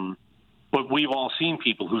 But we've all seen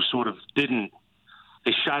people who sort of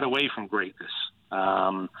they shied away from greatness.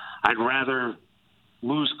 I'd rather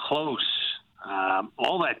lose close,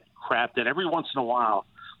 all that crap that every once in a while,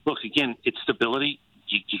 look, again, it's stability.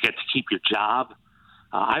 You get to keep your job.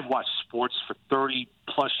 I've watched sports for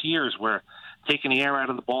 30-plus years where taking the air out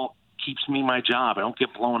of the ball keeps me my job. I don't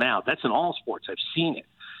get blown out. That's in all sports. I've seen it.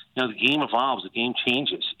 The game evolves. The game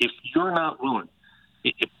changes. If you're not willing,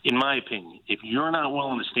 in my opinion, if you're not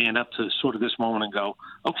willing to stand up to sort of this moment and go,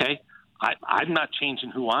 okay, I'm not changing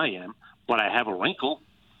who I am, but I have a wrinkle.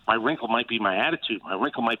 My wrinkle might be my attitude. My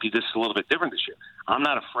wrinkle might be this a little bit different this year. I'm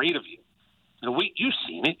not afraid of you. You've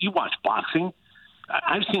seen it. You watch boxing.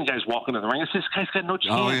 I've seen guys walk into the ring and say, this guy's got no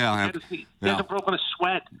chance. Oh, yeah. He hasn't broken a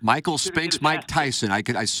sweat. Michael Spinks, Mike Tyson.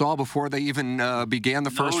 I saw before they even began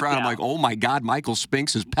the first round. I'm like, oh, my God, Michael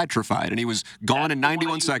Spinks is petrified, and he was gone in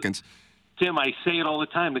 91 seconds. Tim, I say it all the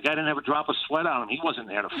time. The guy didn't have a drop of sweat on him. He wasn't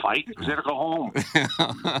there to fight. He was there to go home.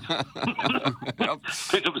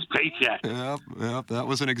 Pick up his paycheck. Yep. That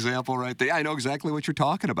was an example right there. I know exactly what you're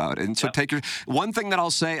talking about. And so one thing that I'll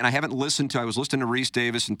say, and I haven't listened to, I was listening to Reese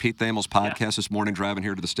Davis and Pete Thamel's podcast this morning driving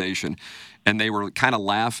here to the station, and they were kind of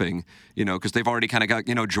laughing, because they've already kind of got,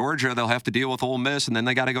 Georgia, they'll have to deal with Ole Miss, and then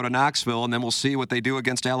they got to go to Knoxville, and then we'll see what they do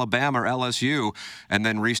against Alabama or LSU. And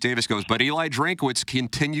then Reese Davis goes, but Eli Drinkwitz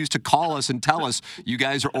continues to call us and tell us, you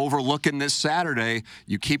guys are overlooking this Saturday.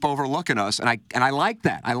 You keep overlooking us, and I like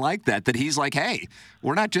that. I like that he's like, hey,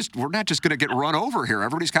 we're not just going to get run over here.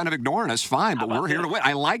 Everybody's kind of ignoring us, fine, but we're here to win.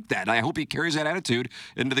 I like that. I hope he carries that attitude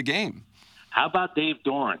into the game. How about Dave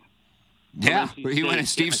Doran? Yeah, he went and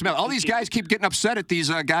Steve Smith. All these guys keep getting upset at these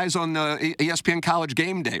guys on ESPN College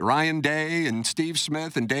Game Day. Ryan Day and Steve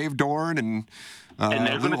Smith and Dave Doran and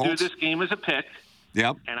they're going to do this game as a pick.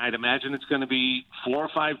 Yep. And I'd imagine it's going to be 4 or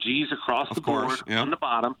 5 G's across the board on the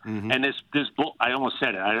bottom. Mm-hmm. And I almost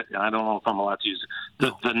said it. I don't know if I'm allowed to use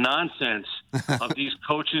it. The nonsense of these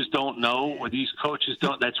coaches don't know or these coaches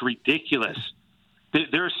don't. That's ridiculous.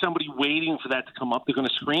 There's somebody waiting for that to come up. They're going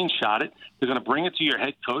to screenshot it. They're going to bring it to your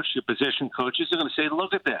head coach, your position coaches. They're going to say,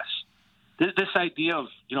 look at this. This idea of,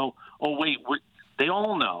 they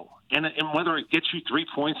all know. And whether it gets you 3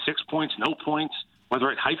 points, 6 points, no points, whether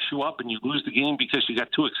it hypes you up and you lose the game because you got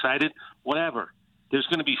too excited, whatever. There's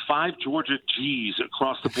going to be 5 Georgia G's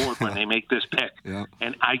across the board when they make this pick. Yeah.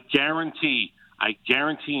 And I guarantee,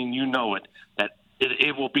 and you know it, that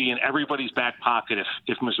it will be in everybody's back pocket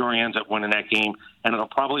if Missouri ends up winning that game, and it'll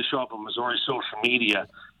probably show up on Missouri social media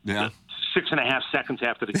 6.5 seconds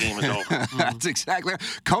after the game is over. That's exactly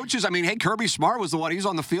right. Coaches, Kirby Smart was the one. He was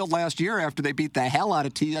on the field last year after they beat the hell out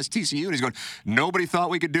of TCU, and he's going, nobody thought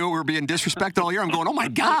we could do it. We were being disrespected all year. I'm going, oh, my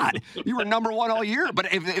God, you were number 1 all year.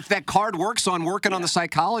 But if that card works on working on the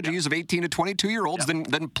psychologies of 18 to 22-year-olds,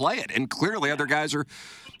 then play it. And clearly other guys are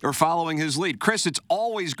following his lead. Chris, it's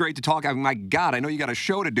always great to talk. My God, I know you got a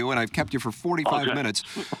show to do, and I've kept you for 45 minutes.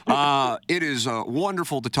 It is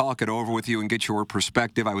wonderful to talk it over with you and get your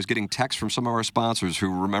perspective. I was getting texts from some of our sponsors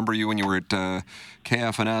who remember you when you were at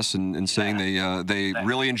KFNS and saying they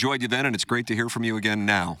really enjoyed you then, and it's great to hear from you again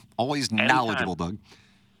now. Always knowledgeable, Doug.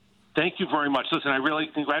 Thank you very much. Listen,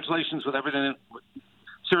 congratulations with everything.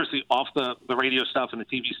 Seriously, off the radio stuff and the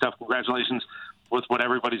TV stuff, congratulations with what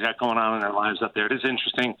everybody's got going on in their lives up there. It is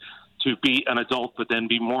interesting to be an adult, but then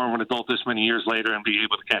be more of an adult this many years later and be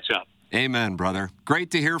able to catch up. Amen, brother.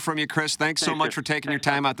 Great to hear from you, Chris. Thanks so much for taking your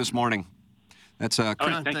time out this morning. That's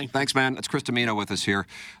thanks, man. That's Chris Dimino with us here.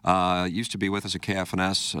 Used to be with us at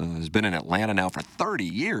KFNS. Has been in Atlanta now for 30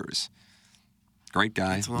 years. Great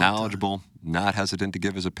guy, knowledgeable, not hesitant to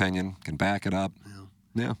give his opinion, can back it up.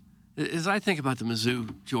 Yeah. As I think about the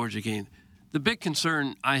Mizzou-Georgia game, The big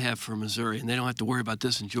concern I have for Missouri, and they don't have to worry about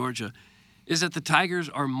this in Georgia, is that the Tigers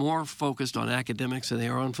are more focused on academics than they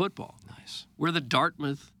are on football. Nice. We're the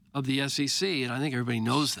Dartmouth of the SEC, and I think everybody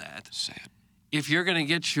knows that. Say it. If you're going to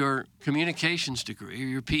get your communications degree or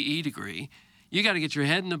your PE degree, you got to get your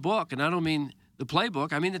head in the book. And I don't mean the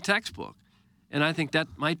playbook, I mean the textbook. And I think that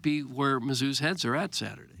might be where Mizzou's heads are at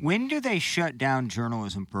Saturday. When do they shut down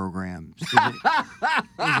journalism programs? Is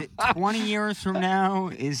it 20 years from now?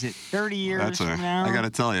 Is it 30 years from now? I got to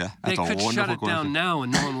tell you, that's They a could wonderful shut it question. down now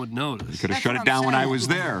and no one would notice. Could have shut it down when I was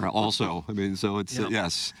there also. I mean, so it's,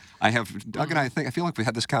 yes. I have, Doug and I feel like we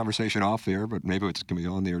had this conversation off the air, but maybe it's going to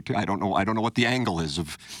be on the air too. I don't know what the angle is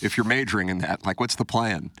of if you're majoring in that. Like, what's the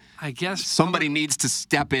plan? I guess Somebody needs to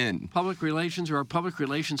step in. public relations or our public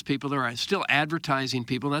relations people, there are still advertising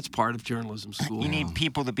people. That's part of journalism school. You need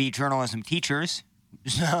people to be journalism teachers.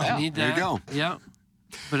 So. You need there that. you go. Yeah.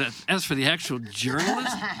 But as for the actual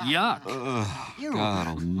journalist, yuck. God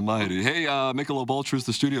almighty. Hey, Michelob Ultra is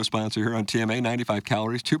the studio sponsor here on TMA. 95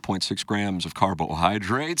 calories, 2.6 grams of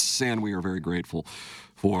carbohydrates, and we are very grateful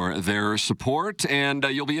for their support. And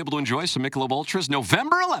you'll be able to enjoy some Michelob Ultras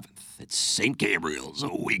November 11th. It's St. Gabriel's,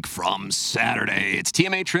 a week from Saturday. It's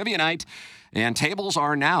TMA Trivia Night. And tables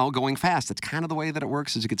are now going fast. That's kind of the way that it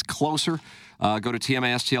works as it gets closer. Go to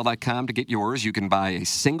TMASTL.com to get yours. You can buy a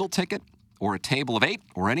single ticket or a table of 8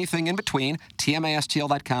 or anything in between.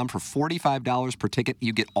 TMASTL.com for $45 per ticket.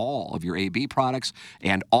 You get all of your AB products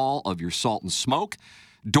and all of your salt and smoke.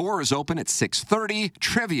 Door is open at 6:30.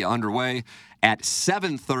 Trivia underway at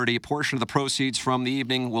 7:30. A portion of the proceeds from the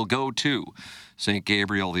evening will go to St.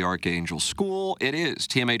 Gabriel the Archangel School. It is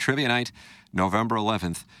TMA Trivia Night, November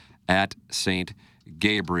 11th at St.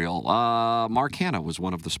 Gabriel. Mark Hanna was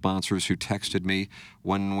one of the sponsors who texted me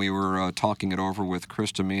when we were talking it over with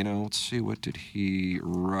Chris Dimino. Let's see, what did he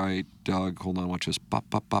write? Doug, hold on, watch this.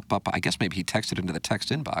 I guess maybe he texted into the text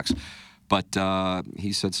inbox. But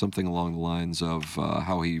he said something along the lines of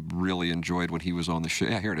how he really enjoyed when he was on the show.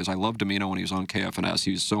 Yeah, here it is. I loved Dimino when he was on KFNS.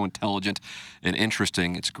 He was so intelligent and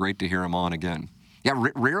interesting. It's great to hear him on again.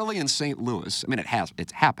 Yeah, rarely in St. Louis. I mean,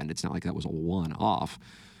 it's happened. It's not like that was a one-off.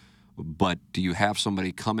 But do you have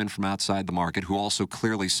somebody come in from outside the market who also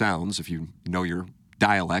clearly sounds, if you know your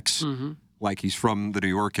dialects, like he's from the New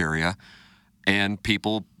York area, and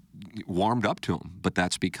people warmed up to him? But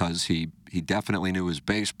that's because he definitely knew his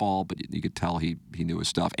baseball, but you could tell he knew his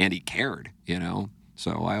stuff, and he cared, you know?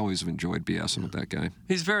 So I always have enjoyed BSing with that guy.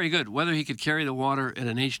 He's very good. Whether he could carry the water at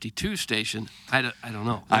an HD2 station, I don't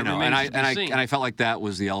know. I know, and I felt like that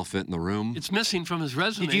was the elephant in the room. It's missing from his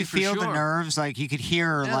resume. Did you for feel sure. the nerves? Like you could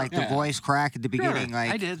hear the voice crack at the beginning. Sure,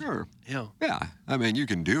 like I did. Sure. Yeah. Yeah. I mean, you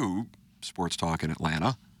can do sports talk in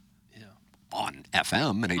Atlanta on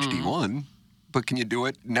FM and HD1, but can you do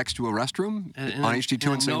it next to a restroom on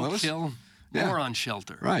HD2 in St. Louis? No-kill, more on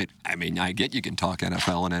shelter. Right. I mean, I get you can talk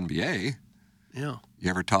NFL and NBA. Yeah. You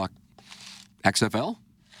ever talk XFL?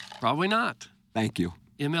 Probably not. Thank you.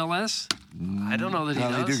 MLS? I don't know that he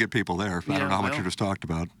Well, does. they do get people there. I don't know how much you just talked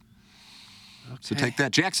about. Okay. So take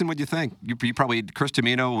that. Jackson, what'd you think? You probably, Chris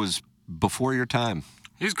Dimino was before your time.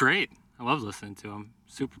 He was great. I love listening to him.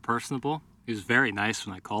 Super personable. He was very nice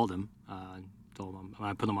when I called him. Told him when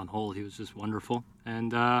I put him on hold, he was just wonderful.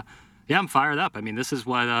 And yeah, I'm fired up. I mean, this is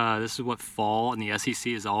what fall in the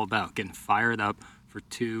SEC is all about. Getting fired up for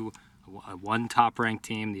one top-ranked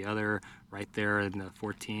team, the other right there in the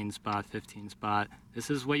 14 spot, 15 spot. This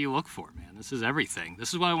is what you look for, man. This is everything.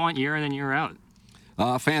 This is what I want year in and year out.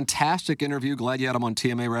 Fantastic interview. Glad you had him on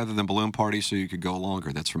TMA rather than Balloon Party so you could go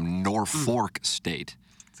longer. That's from Norfolk State.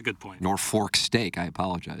 That's a good point. Norfolk Steak. I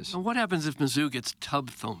apologize. Now, what happens if Mizzou gets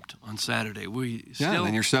tub-thumped on Saturday?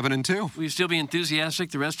 Then you're 7-2. Will you still be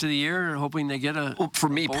enthusiastic the rest of the year, hoping they get a... Well, for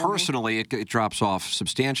me bowl game? personally, it drops off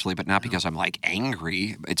substantially, but not because I'm, like,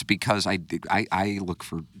 angry. It's because I look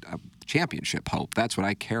for championship hope. That's what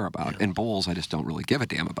I care about. And bowls, I just don't really give a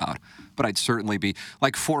damn about. But I'd certainly be...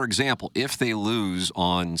 Like, for example, if they lose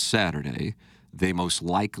on Saturday, they most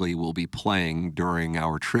likely will be playing during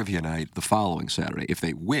our trivia night the following Saturday. If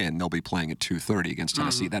they win, they'll be playing at 2:30 against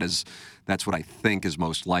Tennessee. That's what I think is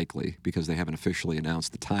most likely because they haven't officially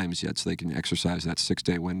announced the times yet, so they can exercise that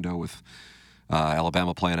 6-day window with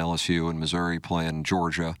Alabama playing LSU and Missouri playing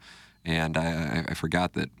Georgia. And I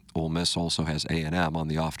forgot that Ole Miss also has A&M on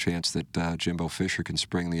the off chance that Jimbo Fisher can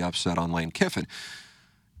spring the upset on Lane Kiffin.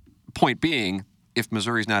 Point being, if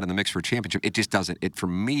Missouri's not in the mix for a championship, it just doesn't. For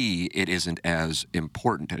me, it isn't as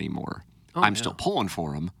important anymore. I'm still pulling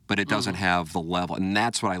for them, but it doesn't have the level. And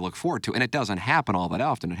that's what I look forward to. And it doesn't happen all that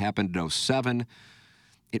often. It happened in 2007.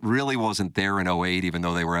 it really wasn't there in '08, even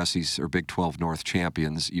though they were SEC or Big 12 North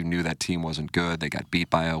champions. You knew that team wasn't good. They got beat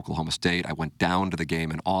by Oklahoma State. I went down to the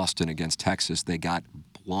game in Austin against Texas. They got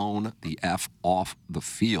blown the F off the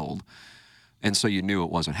field. And so you knew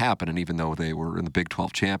it wasn't happening, even though they were in the Big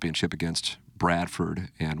 12 championship against Bradford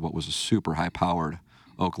and what was a super high-powered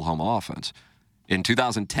Oklahoma offense. In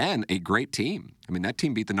 2010, a great team. I mean, that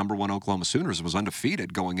team beat the number 1 Oklahoma Sooners and was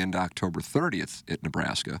undefeated going into October 30th at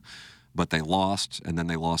Nebraska. But they lost, and then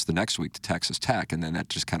they lost the next week to Texas Tech, and then that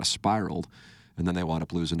just kind of spiraled. And then they wound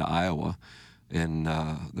up losing to Iowa in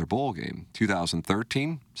their bowl game.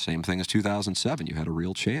 2013, same thing as 2007. You had a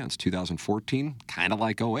real chance. 2014, kind of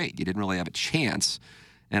like '08. You didn't really have a chance.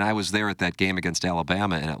 And I was there at that game against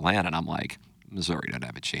Alabama in Atlanta, and I'm like, Missouri doesn't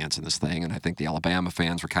have a chance in this thing. And I think the Alabama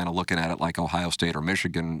fans were kind of looking at it like Ohio State or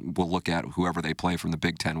Michigan will look at whoever they play from the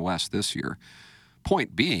Big Ten West this year.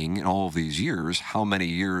 Point being, in all of these years, how many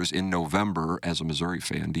years in November, as a Missouri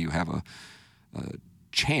fan, do you have a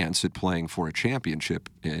chance at playing for a championship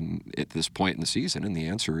at this point in the season? And the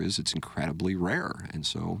answer is it's incredibly rare. And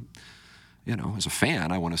so, as a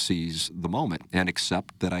fan, I want to seize the moment and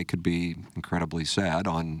accept that I could be incredibly sad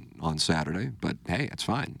on Saturday. But, hey, it's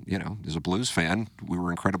fine. As a Blues fan, we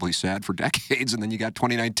were incredibly sad for decades, and then you got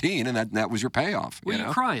 2019, and that was your payoff. Will you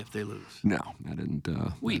cry if they lose? No, I didn't.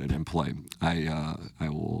 I didn't play. I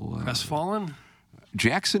will. Crestfallen?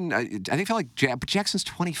 Jackson, I feel like but Jackson's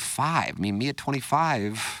 25. I mean, me at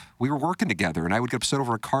 25, we were working together, and I would get upset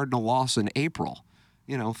over a Cardinal loss in April.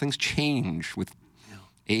 Things change with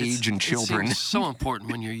age and children. It's so important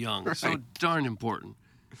when you're young. Right. So darn important.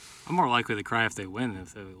 I'm more likely to cry if they win than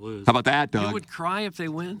if they lose. How about that, Doug? You would cry if they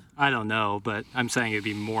win? I don't know, but I'm saying it'd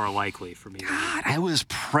be more likely for me. God, I was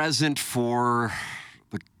present for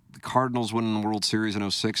the Cardinals winning the World Series in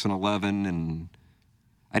 '06 and '11, and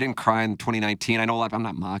I didn't cry in 2019. I know a lot. I'm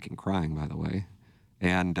not mocking crying, by the way.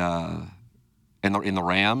 And in the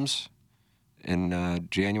Rams in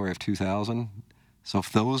January of 2000. So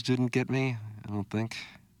if those didn't get me, I don't think.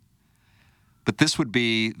 But this would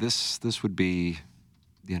be,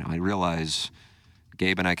 I realize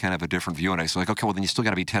Gabe and I kind of have a different view, and I was like, okay, well, then you still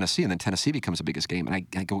got to beat Tennessee, and then Tennessee becomes the biggest game. And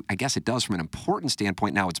I go, I guess it does from an important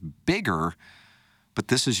standpoint. Now it's bigger, but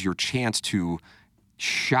this is your chance to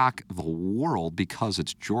shock the world because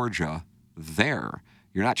it's Georgia there.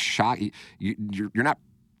 You're not shocked.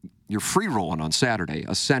 You're free rolling on Saturday,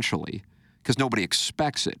 essentially, because nobody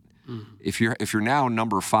expects it. If you're now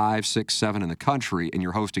number 5, 6, 7 in the country and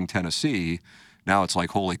you're hosting Tennessee, now it's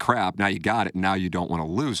like, holy crap, now you got it, and now you don't want to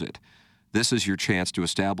lose it. This is your chance to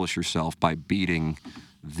establish yourself by beating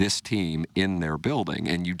this team in their building,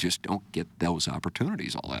 and you just don't get those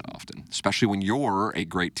opportunities all that often, especially when you're a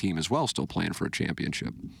great team as well, still playing for a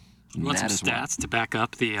championship. You want some stats to back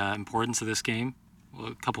up the importance of this game? Well,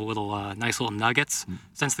 a couple little nice little nuggets.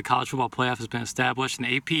 Since the college football playoff has been established, an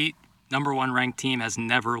AP number 1 ranked team has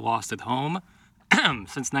never lost at home.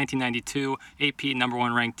 Since 1992, AP number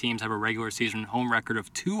 1 ranked teams have a regular season home record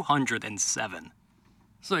of 207.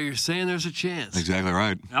 So you're saying there's a chance? Exactly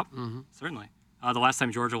right. Yep, certainly. The last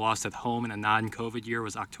time Georgia lost at home in a non-COVID year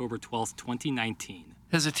was October 12th, 2019.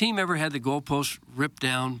 Has a team ever had the goalpost ripped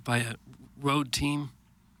down by a road team?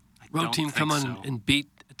 Road team come on and beat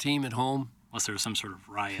a team at home? Unless there was some sort of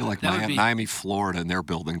riot. I feel like Miami, Florida, in their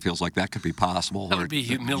building feels like that could be possible. That would be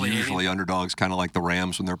humiliating. Usually underdogs, kind of like the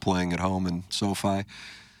Rams when they're playing at home in SoFi.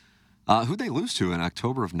 Who'd they lose to in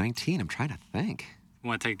October of 19? I'm trying to think. You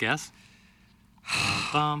want to take a guess?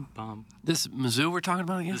 This Mizzou we're talking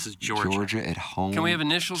about again? This is Georgia. Georgia at home. Can we have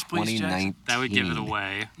initials, please, Jackson? That would give it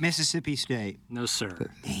away. Mississippi State. No, sir.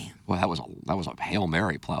 Well, that was a Hail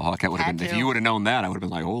Mary, Plowhawk. That would have been, if you would have known that, I would have been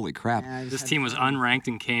like, holy crap. Yeah, this team was unranked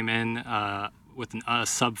and came in with a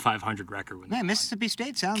sub 500 record. Man, Mississippi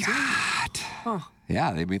State sounds good. Huh.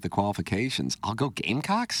 Yeah, they meet the qualifications. I'll go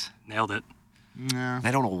Gamecocks. Nailed it. No. I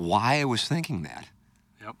don't know why I was thinking that.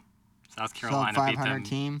 Yep. South Carolina sub beat 500 them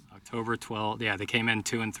team. October 12th. Yeah, they came in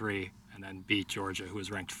 2-3 and then beat Georgia, who was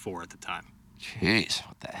ranked 4 at the time. Jeez,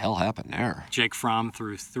 what the hell happened there? Jake Fromm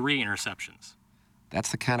threw 3 interceptions.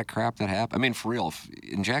 That's the kind of crap that happened. I mean, for real.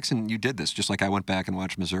 In Jackson, you did this, just like I went back and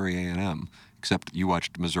watched Missouri A&M, except you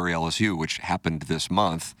watched Missouri LSU, which happened this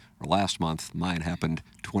month, or last month. Mine happened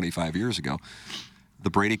 25 years ago. The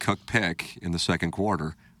Brady Cook pick in the second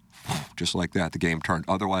quarter, just like that, the game turned.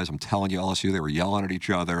 Otherwise, I'm telling you, LSU, they were yelling at each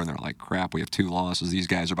other, and they're like, crap, we have 2 losses. These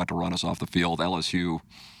guys are about to run us off the field. LSU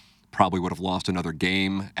probably would have lost another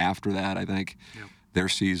game after that, I think. Yep. Their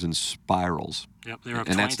season spirals. Yep, they were up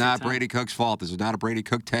and that's not 20-10. Brady Cook's fault. This is not a Brady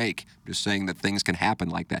Cook take. I'm just saying that things can happen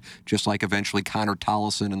like that. Just like eventually Connor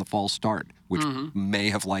Tollison in the false start, which may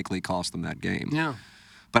have likely cost them that game. Yeah.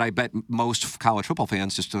 But I bet most college football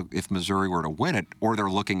fans, if Missouri were to win it, or they're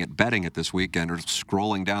looking at betting it this weekend or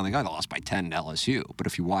scrolling down, they lost by 10 to LSU. But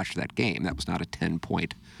if you watched that game, that was not a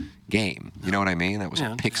 10-point game. You know what I mean? That was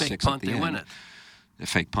a pick six punt, at the they end. win it. A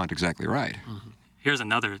fake punt, exactly right. Mm-hmm. Here's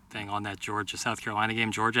another thing on that Georgia-South Carolina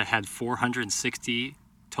game. Georgia had 460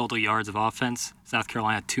 total yards of offense. South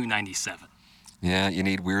Carolina, 297. Yeah, you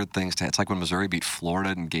need weird things. It's like when Missouri beat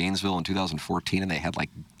Florida in Gainesville in 2014, and they had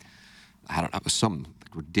it was some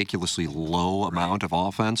ridiculously low amount of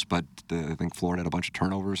offense, but I think Florida had a bunch of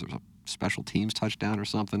turnovers. There was a special teams touchdown or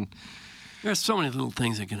something. There's so many little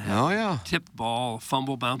things that can happen. Oh, yeah. Tipped ball,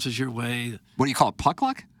 fumble bounces your way. What do you call it, puck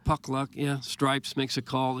luck? Puck luck, yeah. Stripes makes a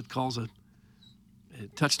call that calls a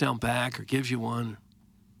touchdown back or gives you one.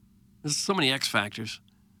 There's so many X factors,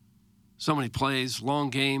 so many plays, long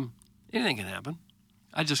game. Anything can happen.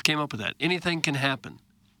 I just came up with that. Anything can happen.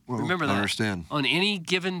 Well, Remember that. I understand. On any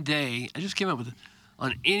given day, I just came up with it.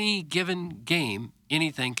 On any given game,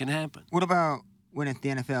 anything can happen. What about when it's the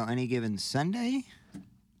NFL? Any given Sunday?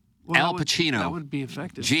 Well, Al Pacino. That would be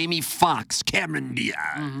effective. Jamie Foxx, Cameron Diaz.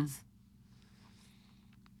 Mm-hmm.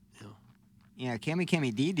 Yeah,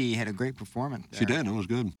 Cammy Dee had a great performance there. She did. It was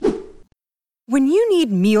good. When you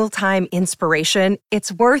need mealtime inspiration, it's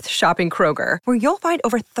worth shopping Kroger, where you'll find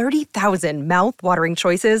over 30,000 mouth-watering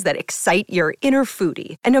choices that excite your inner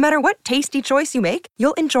foodie. And no matter what tasty choice you make,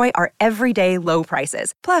 you'll enjoy our everyday low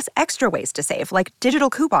prices, plus extra ways to save, like digital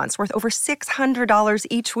coupons worth over $600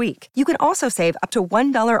 each week. You can also save up to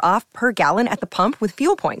 $1 off per gallon at the pump with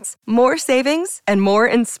fuel points. More savings and more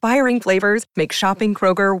inspiring flavors make shopping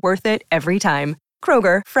Kroger worth it every time.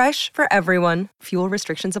 Kroger, fresh for everyone. Fuel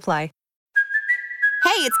restrictions apply.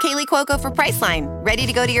 Hey, it's Kaylee Cuoco for Priceline. Ready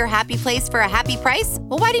to go to your happy place for a happy price?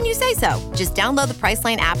 Well, why didn't you say so? Just download the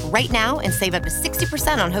Priceline app right now and save up to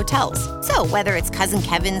 60% on hotels. So whether it's Cousin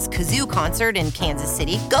Kevin's Kazoo Concert in Kansas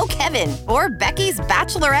City, go Kevin, or Becky's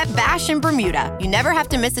Bachelorette Bash in Bermuda, you never have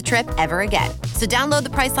to miss a trip ever again. So download the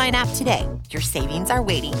Priceline app today. Your savings are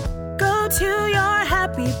waiting. Go to your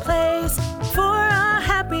happy place for a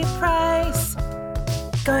happy price.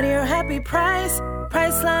 Go to your happy price,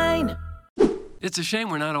 Priceline. It's a shame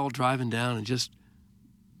we're not all driving down and just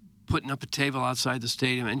putting up a table outside the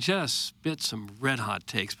stadium and just spit some red-hot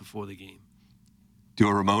takes before the game. Do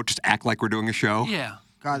a remote, just act like we're doing a show? Yeah.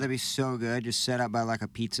 God, that'd be so good. Just set up by like a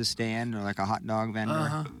pizza stand or like a hot dog vendor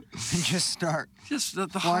and just start Just the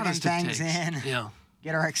plugging hottest of things takes. in. Yeah.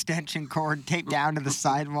 Get our extension cord taped down to the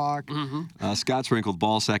sidewalk. Mm-hmm. Scott sprinkled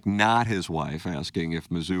ballsack, not his wife, asking if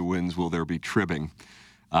Mizzou wins, will there be tribbing?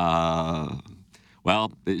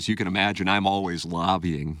 Well, as you can imagine, I'm always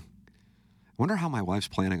lobbying. I wonder how my wife's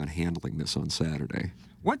planning on handling this on Saturday.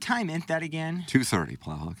 What time is that again? 2:30,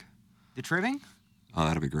 Plowhawk. The tribbing? Oh,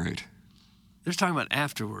 that'll be great. They're talking about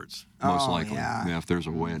afterwards. Most likely. Yeah, if there's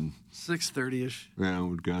a win. 6:30-ish. Yeah, I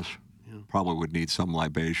would guess. Yeah. Probably would need some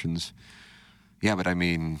libations. Yeah, but I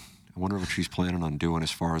mean, I wonder what she's planning on doing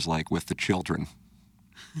as far as like with the children.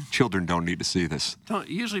 Children don't need to see this.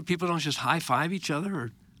 Usually people don't just high-five each other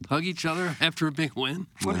or hug each other after a big win.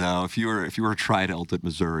 Well, no, if you were a tri-delt at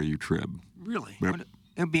Missouri, you trib. Really? Yep.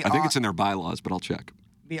 It'd be I think it's in their bylaws, but I'll check.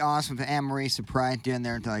 It'd be awesome if Anne-Marie surprised you in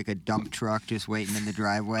there to like a dump truck just waiting in the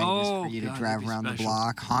driveway just for you to drive around the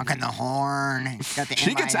block, honking the horn. Got the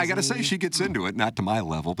she gets. I gotta say, she gets into it. Not to my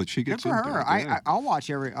level, but she gets into it. Good for her. Yeah. I'll watch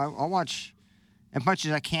I'll watch as much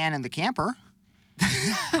as I can in the camper.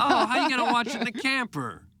 Oh, how you gonna watch in the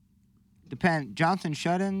camper? Depend. Johnson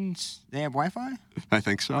shut-ins. They have Wi-Fi? I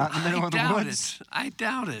think so. Out in the middle of the woods. I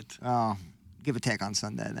doubt it. Oh, give a take on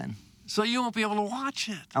Sunday then. So you won't be able to watch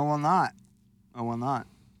it. I will not.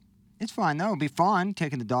 It's fine though. It'll be fun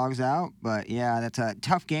taking the dogs out. But yeah, that's a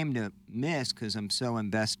tough game to miss because I'm so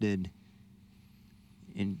invested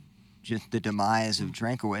in just the demise of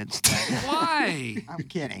Drankowitz. Why? I'm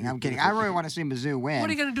kidding. I really want to see Mizzou win. What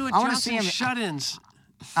are you gonna do with I want to see Johnson him shut-ins?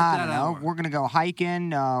 I don't know. We're gonna go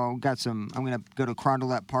hiking. I'm gonna go to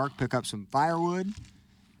Carondelet Park, pick up some firewood.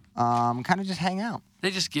 Kind of just hang out.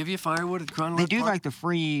 They just give you firewood at Carondelet They do Park? like the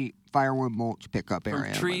free firewood mulch pickup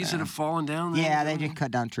area. From trees that have fallen down there? Yeah, they just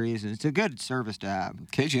cut down trees. And it's a good service to have.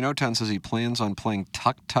 KG Notown says he plans on playing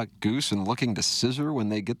Tuck Tuck Goose and looking to scissor when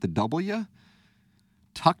they get the W.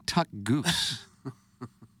 Tuck Tuck Goose.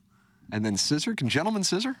 And then scissor? Can gentlemen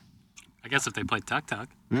scissor? I guess if they play tuck-tuck.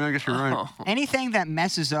 Yeah, I guess you're right. Anything that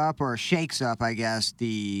messes up or shakes up, I guess,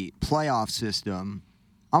 the playoff system,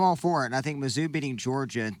 I'm all for it. And I think Mizzou beating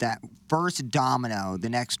Georgia, that first domino the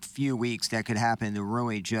next few weeks that could happen to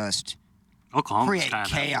really just Oklahoma's create kind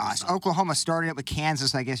of chaos. Oklahoma started it with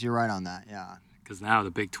Kansas. I guess you're right on that, yeah. because now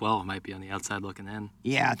the Big 12 might be on the outside looking in.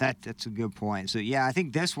 Yeah, that's a good point. So, yeah, I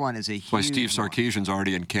think this one is a huge That's why Steve one. Sarkisian's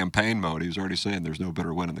already in campaign mode. He was already saying there's no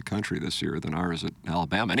better win in the country this year than ours at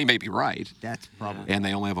Alabama. And he may be right. That's probably. And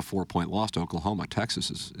they only have a 4-point loss to Oklahoma.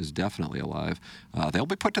 Texas is definitely alive. They'll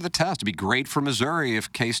be put to the test. It'd be great for Missouri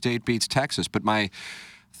if K-State beats Texas. But my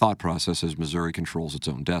thought process is Missouri controls its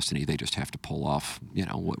own destiny. They just have to pull off,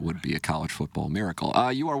 what would be a college football miracle.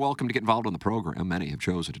 You are welcome to get involved in the program. Many have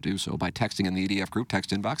chosen to do so by texting in the EDF group text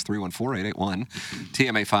inbox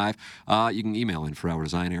 314-881-TMA5. You can email in for our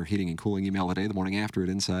Design, Air, Heating, and Cooling email the day, the morning after at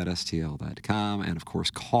InsideSTL.com. And, of course,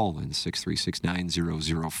 call in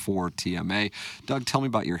 636-9004-TMA. Doug, tell me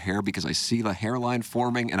about your hair because I see the hairline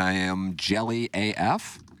forming and I am jelly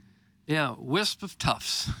AF. Yeah, wisp of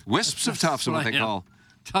tufts. Wisps of tufts are what they call.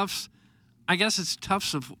 Tufts. I guess it's a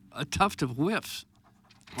tuft of whiffs.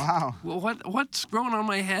 Wow. Well, what's growing on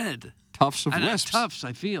my head? Tufts of wisps. Tufts,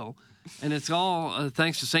 I feel. And it's all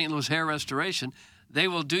thanks to St. Louis Hair Restoration. They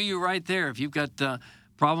will do you right there. If you've got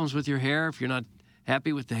problems with your hair, if you're not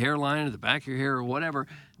happy with the hairline or the back of your hair or whatever,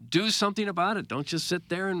 do something about it. Don't just sit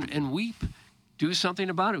there and weep. Do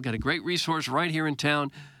something about it. We've got a great resource right here in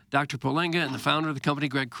town. Dr. Polenga and the founder of the company,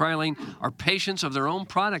 Greg Kryling, are patients of their own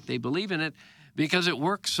product. They believe in it because it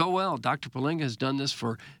works so well. Dr. Polenga has done this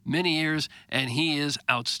for many years, and he is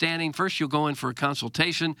outstanding. First, you'll go in for a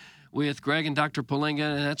consultation with Greg and Dr.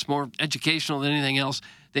 Polenga, and that's more educational than anything else.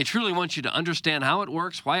 They truly want you to understand how it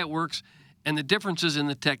works, why it works, and the differences in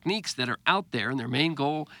the techniques that are out there. And their main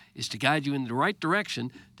goal is to guide you in the right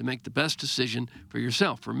direction to make the best decision for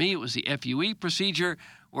yourself. For me, it was the FUE procedure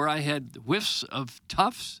where I had whiffs of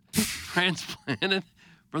tufts transplanted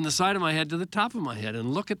from the side of my head to the top of my head.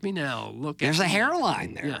 And look at me now. There's a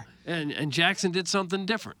hairline there. Yeah. And Jackson did something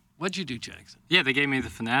different. What'd you do, Jackson? Yeah, they gave me the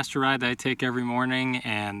finasteride that I take every morning,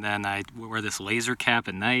 and then I wear this laser cap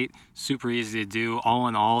at night. Super easy to do. All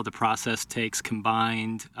in all, the process takes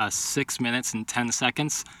combined 6 minutes and 10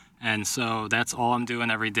 seconds. And so that's all I'm doing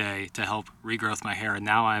every day to help regrowth my hair. And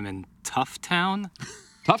now I'm in Tough Town.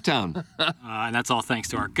 Tough Town. And that's all thanks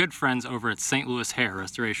to our good friends over at St. Louis Hair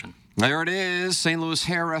Restoration. There it is, St. Louis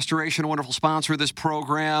Hair Restoration, a wonderful sponsor of this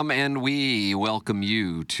program, and we welcome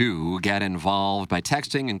you to get involved by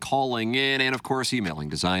texting and calling in, and of course emailing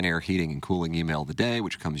Design, Air, Heating, and Cooling email of the day,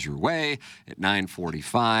 which comes your way at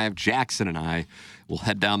 9:45. Jackson and I will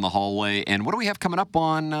head down the hallway, and what do we have coming up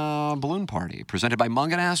on Balloon Party, presented by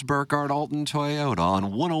Munganess, Burkhardt, Alton, Toyota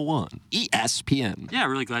on 101 ESPN. Yeah,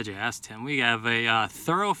 really glad you asked, Tim. We have a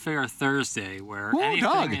Thoroughfare Thursday where anything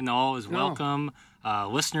Doug. and all is welcome.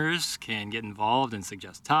 Listeners can get involved and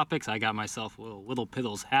suggest topics. I got myself a little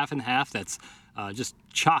Piddles half and half that's just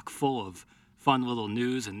chock full of fun little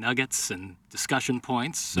news and nuggets and discussion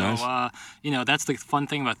points. So, Nice. That's the fun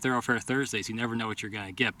thing about Thoroughfare Thursdays. You never know what you're going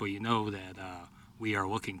to get, but you know that we are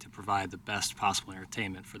looking to provide the best possible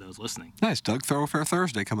entertainment for those listening. Nice, Doug. Thoroughfare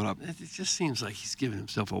Thursday coming up. It just seems like he's giving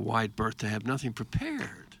himself a wide berth to have nothing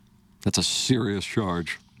prepared. That's a serious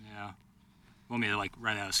charge. Yeah. Want me to,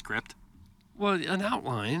 write out a script? Well, an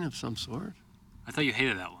outline of some sort. I thought you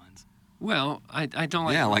hated outlines. Well, I don't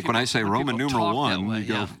like. Yeah, like when I say Roman numeral 1, you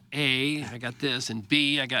go. Yeah. A, I got this, and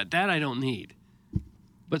B, I got that. I don't need.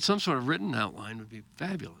 But some sort of written outline would be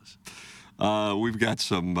fabulous. We've got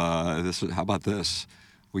some. How about this?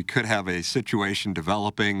 We could have a situation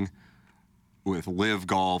developing with Live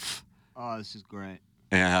Golf. Oh, this is great.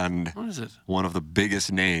 And what is it? One of the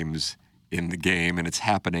biggest names in the game, and it's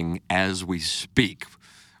happening as we speak.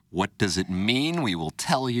 What does it mean? We will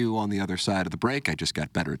tell you on the other side of the break. I just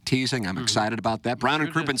got better at teasing. I'm excited about that. Brown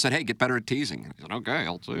and Crouppen said, hey, get better at teasing. I said, okay,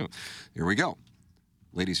 I'll do. Here we go.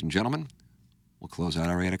 Ladies and gentlemen, we'll close out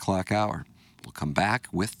our 8 o'clock hour. We'll come back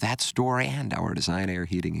with that story and our Design, Air,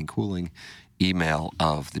 Heating, and Cooling email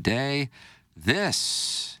of the day.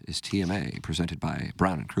 This is TMA, presented by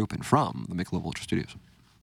Brown and Crouppen from the Michelob Ultra Studios.